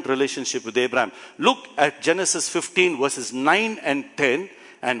covenant relationship with Abraham. Look at Genesis 15 verses 9 and 10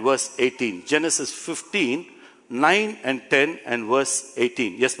 and verse 18. Genesis 15, 9 and 10 and verse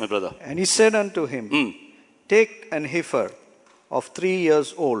 18. Yes, my brother. And he said unto him, take an heifer of 3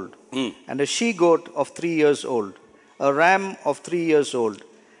 years old, and a she-goat of 3 years old, a ram of 3 years old,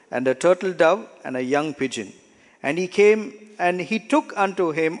 and a turtle dove, and a young pigeon. And he came, and he took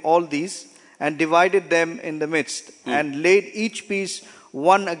unto him all these, and divided them in the midst, and laid each piece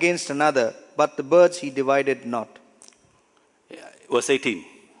one against another, but the birds he divided not. Verse 18.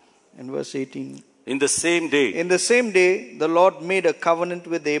 In verse 18. In the same day. In the same day, the Lord made a covenant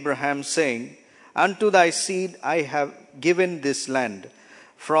with Abraham, saying, unto thy seed I have given this land,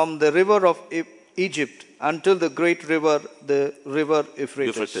 from the river of Egypt until the great river, the river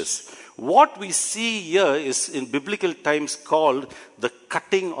Euphrates. What we see here is in biblical times called the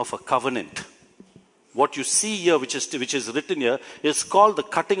cutting of a covenant. What you see here, which is written here, is called the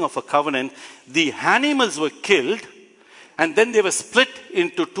cutting of a covenant. The animals were killed, and then they were split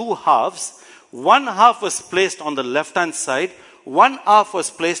into 2 halves. One half was placed on the left-hand side, one half was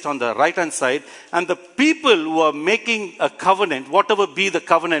placed on the right-hand side, and the people who are making a covenant, whatever be the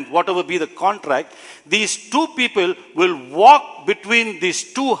covenant, whatever be the contract, these 2 people will walk between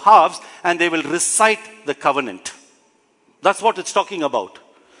these 2 halves and they will recite the covenant. That's what it's talking about.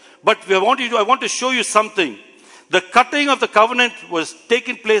 But I want to show you something. The cutting of the covenant was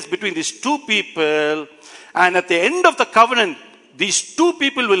taking place between these 2 people, and at the end of the covenant, these 2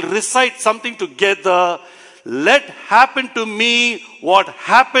 people will recite something together. Let happen to me what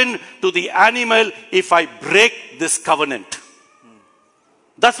happened to the animal if I break this covenant.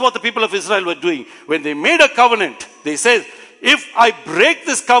 That's what the people of Israel were doing. When they made a covenant, they said, if I break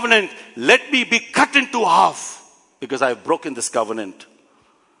this covenant, let me be cut into half, because I have broken this covenant.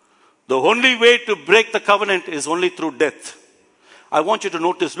 The only way to break the covenant is only through death. I want you to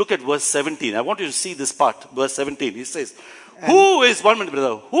notice, look at verse 17. I want you to see this part, verse 17. He says, who is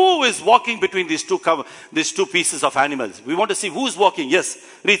walking between these two pieces of animals? We want to see who's walking. Yes,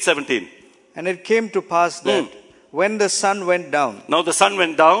 read 17. And it came to pass that when the sun went down. Now the sun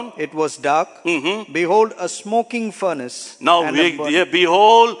went down. It was dark. Behold, a smoking furnace. Now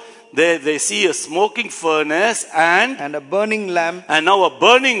behold, they see a smoking furnace and a burning lamp. And now a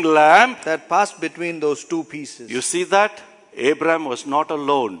burning lamp that passed between those 2 pieces. You see that? Abraham was not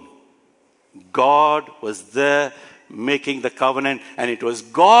alone. God was there making the covenant, and it was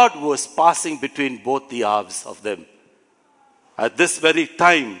God who was passing between both the halves of them. At this very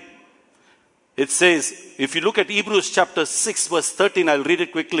time, it says, if you look at Hebrews chapter 6 verse 13, I'll read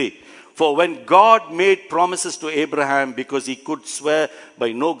it quickly. For when God made promises to Abraham, because he could swear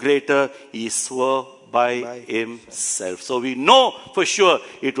by no greater, he swore by himself. So we know for sure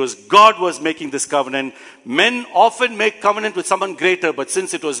it was God who was making this covenant. Men often make covenant with someone greater, but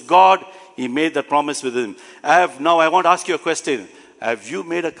since it was God, he made the promise with him. Now I want to ask you a question. Have you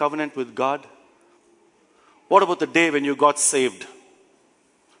made a covenant with God? What about the day when you got saved?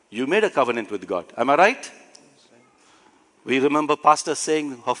 You made a covenant with God. Am I right? We remember Pastor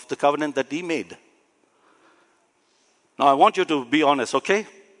saying of the covenant that he made. Now I want you to be honest, okay?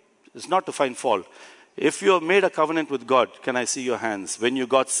 It's not to find fault. If you have made a covenant with God, can I see your hands? When you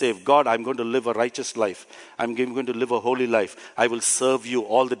got saved, God, I'm going to live a righteous life. I'm going to live a holy life. I will serve you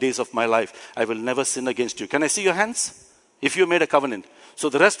all the days of my life. I will never sin against you. Can I see your hands? If you made a covenant. So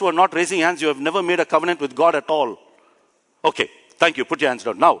the rest who are not raising hands, you have never made a covenant with God at all. Okay, thank you. Put your hands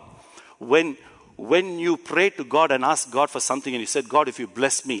down. Now, when you prayed to God and asked God for something and you said, God, if you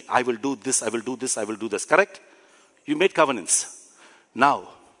bless me, I will do this, I will do this, I will do this. Correct? You made covenants. Now,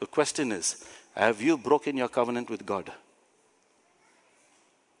 the question is, have you broken your covenant with God?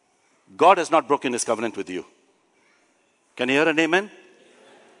 God has not broken his covenant with you. Can you hear an amen?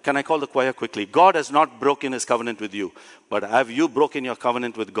 Can I call the choir quickly? God has not broken his covenant with you. But have you broken your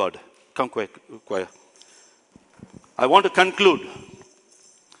covenant with God? Come choir. I want to conclude.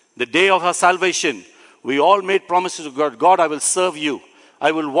 The day of our salvation, We all made promises to God. God, I will serve you.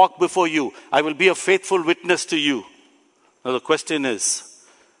 I will walk before you. I will be a faithful witness to you. Now the question is,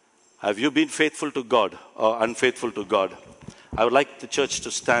 have you been faithful to God or unfaithful to God? I would like the church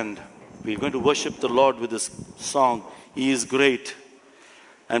to stand. We're going to worship the Lord with this song, He is Great.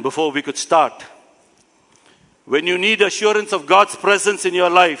 And before we could start, when you need assurance of God's presence in your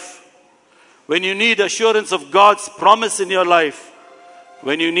life, when you need assurance of God's promise in your life,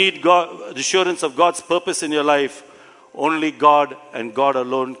 when you need assurance of God's purpose in your life, only God and God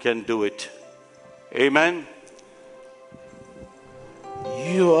alone can do it. Amen.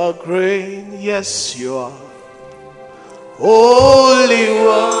 You are great, yes you are. Holy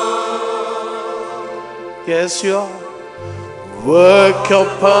One, yes you are. Work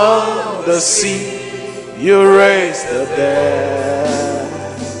upon the sea, you raise the dead.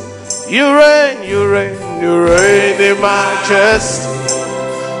 You reign, you reign, you reign in majesty,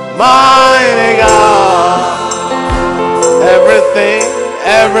 mighty God. Everything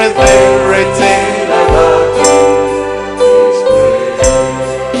written about you is great.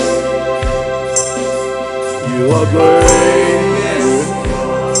 You are great,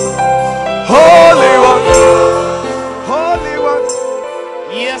 Holy One, Holy One.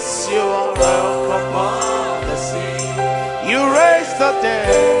 Yes, you are. Welcome upon the sea. You raise the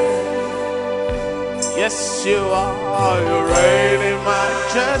dead. Yes, you are. You reign in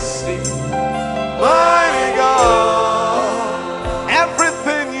majesty, mighty God.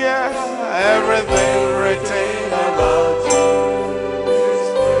 Everything, yeah, everything written about you is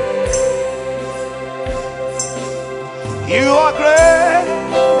great. You are great.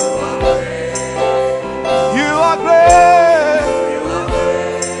 You are great.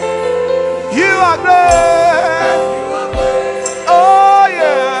 You are great. Oh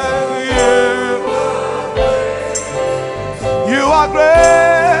yeah, you are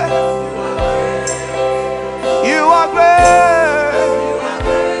great. You are great.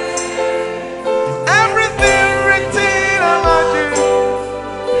 Everything written about you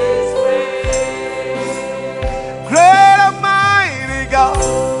is great. Great Almighty God,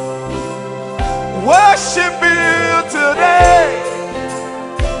 worship you today.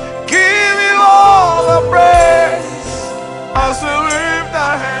 Give you all the praise as we lift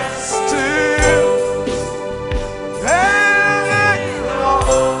our hands to you.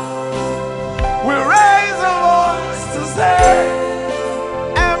 We raise a voice to say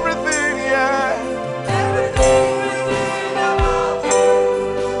everything, yeah. Everything written about you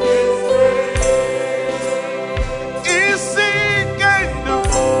is great. Is can do.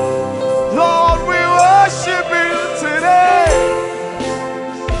 Lord, we worship you today.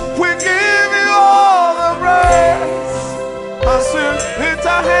 We give you all the praise as we lift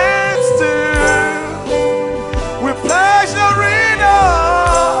our hands to you. We pleasure in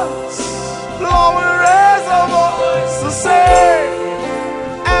us. Lord, we raise our voice to say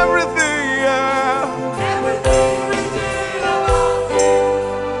everything, yeah. Everything written about you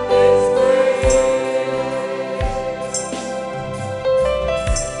is great.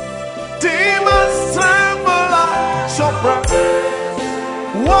 Demons tremble at your breath.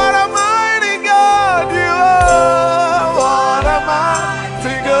 What a mighty God you are. What a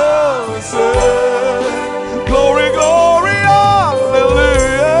mighty God we serve. Glory, glory, hallelujah.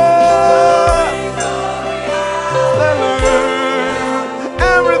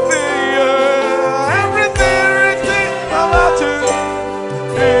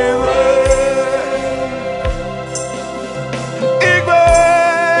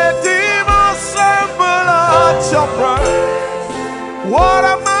 What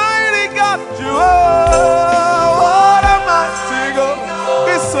a mighty God you are. What a mighty God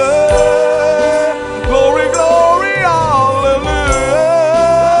we serve. Glory, glory, hallelujah.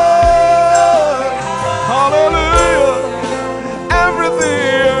 Hallelujah.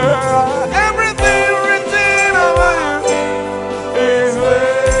 Everything written about you is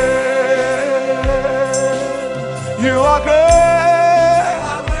great. You are great.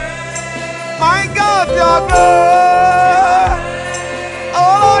 My God, you are great.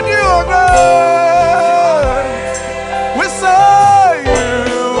 We say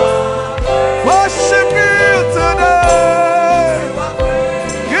you, worship you today,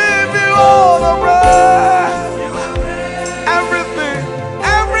 give you all the praise.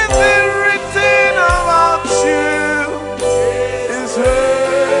 Everything written about you is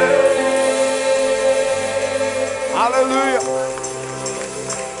great. Hallelujah.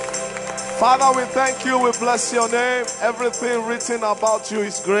 Father, we thank you, we bless your name. Everything written about you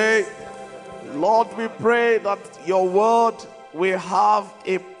is great. Lord, we pray that your word will have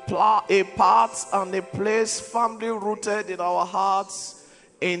a part and a place firmly rooted in our hearts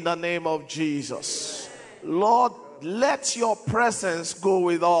in the name of Jesus. Lord, let your presence go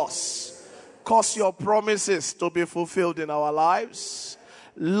with us. Cause your promises to be fulfilled in our lives.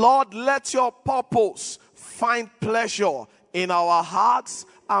 Lord, let your purpose find pleasure in our hearts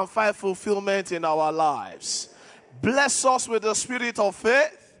and find fulfillment in our lives. Bless us with the spirit of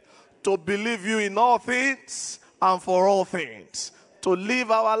faith to believe you in all things and for all things. To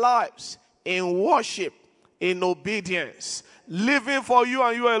live our lives in worship, in obedience, living for you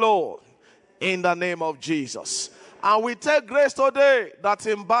and you alone. In the name of Jesus. And we take grace today that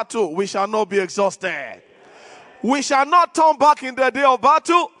in battle we shall not be exhausted. We shall not turn back in the day of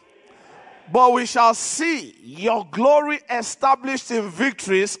battle, but we shall see your glory established in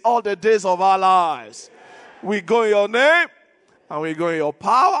victories all the days of our lives. We go in your name, and we go in your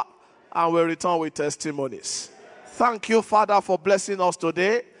power, and we return with testimonies. Thank you, Father, for blessing us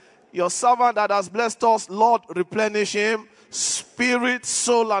today. Your servant that has blessed us, Lord, replenish him, spirit,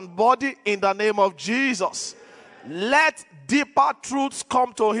 soul, and body, in the name of Jesus. Let deeper truths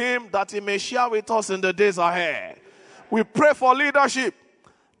come to him that he may share with us in the days ahead. We pray for leadership,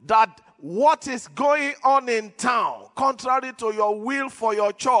 that what is going on in town, contrary to your will for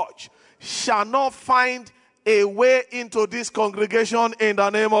your church, shall not find a way into this congregation in the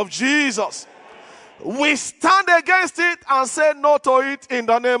name of Jesus. We stand against it and say no to it in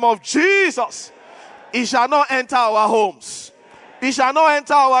the name of Jesus. It shall not enter our homes. It shall not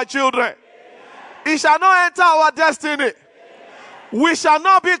enter our children. It shall not enter our destiny. We shall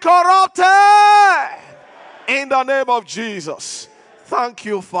not be corrupted in the name of Jesus. Thank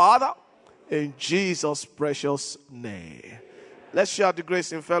you, Father, in Jesus' precious name. Let's share the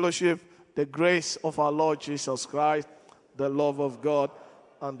grace in fellowship, the grace of our Lord Jesus Christ, the love of God,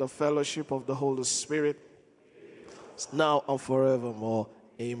 and the fellowship of the Holy Spirit, now and forevermore.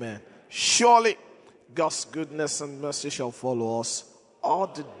 Amen. Surely God's goodness and mercy shall follow us all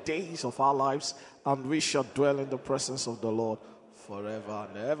the days of our lives, and we shall dwell in the presence of the Lord forever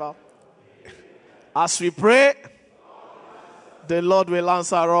and ever. As we pray, the Lord will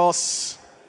answer us.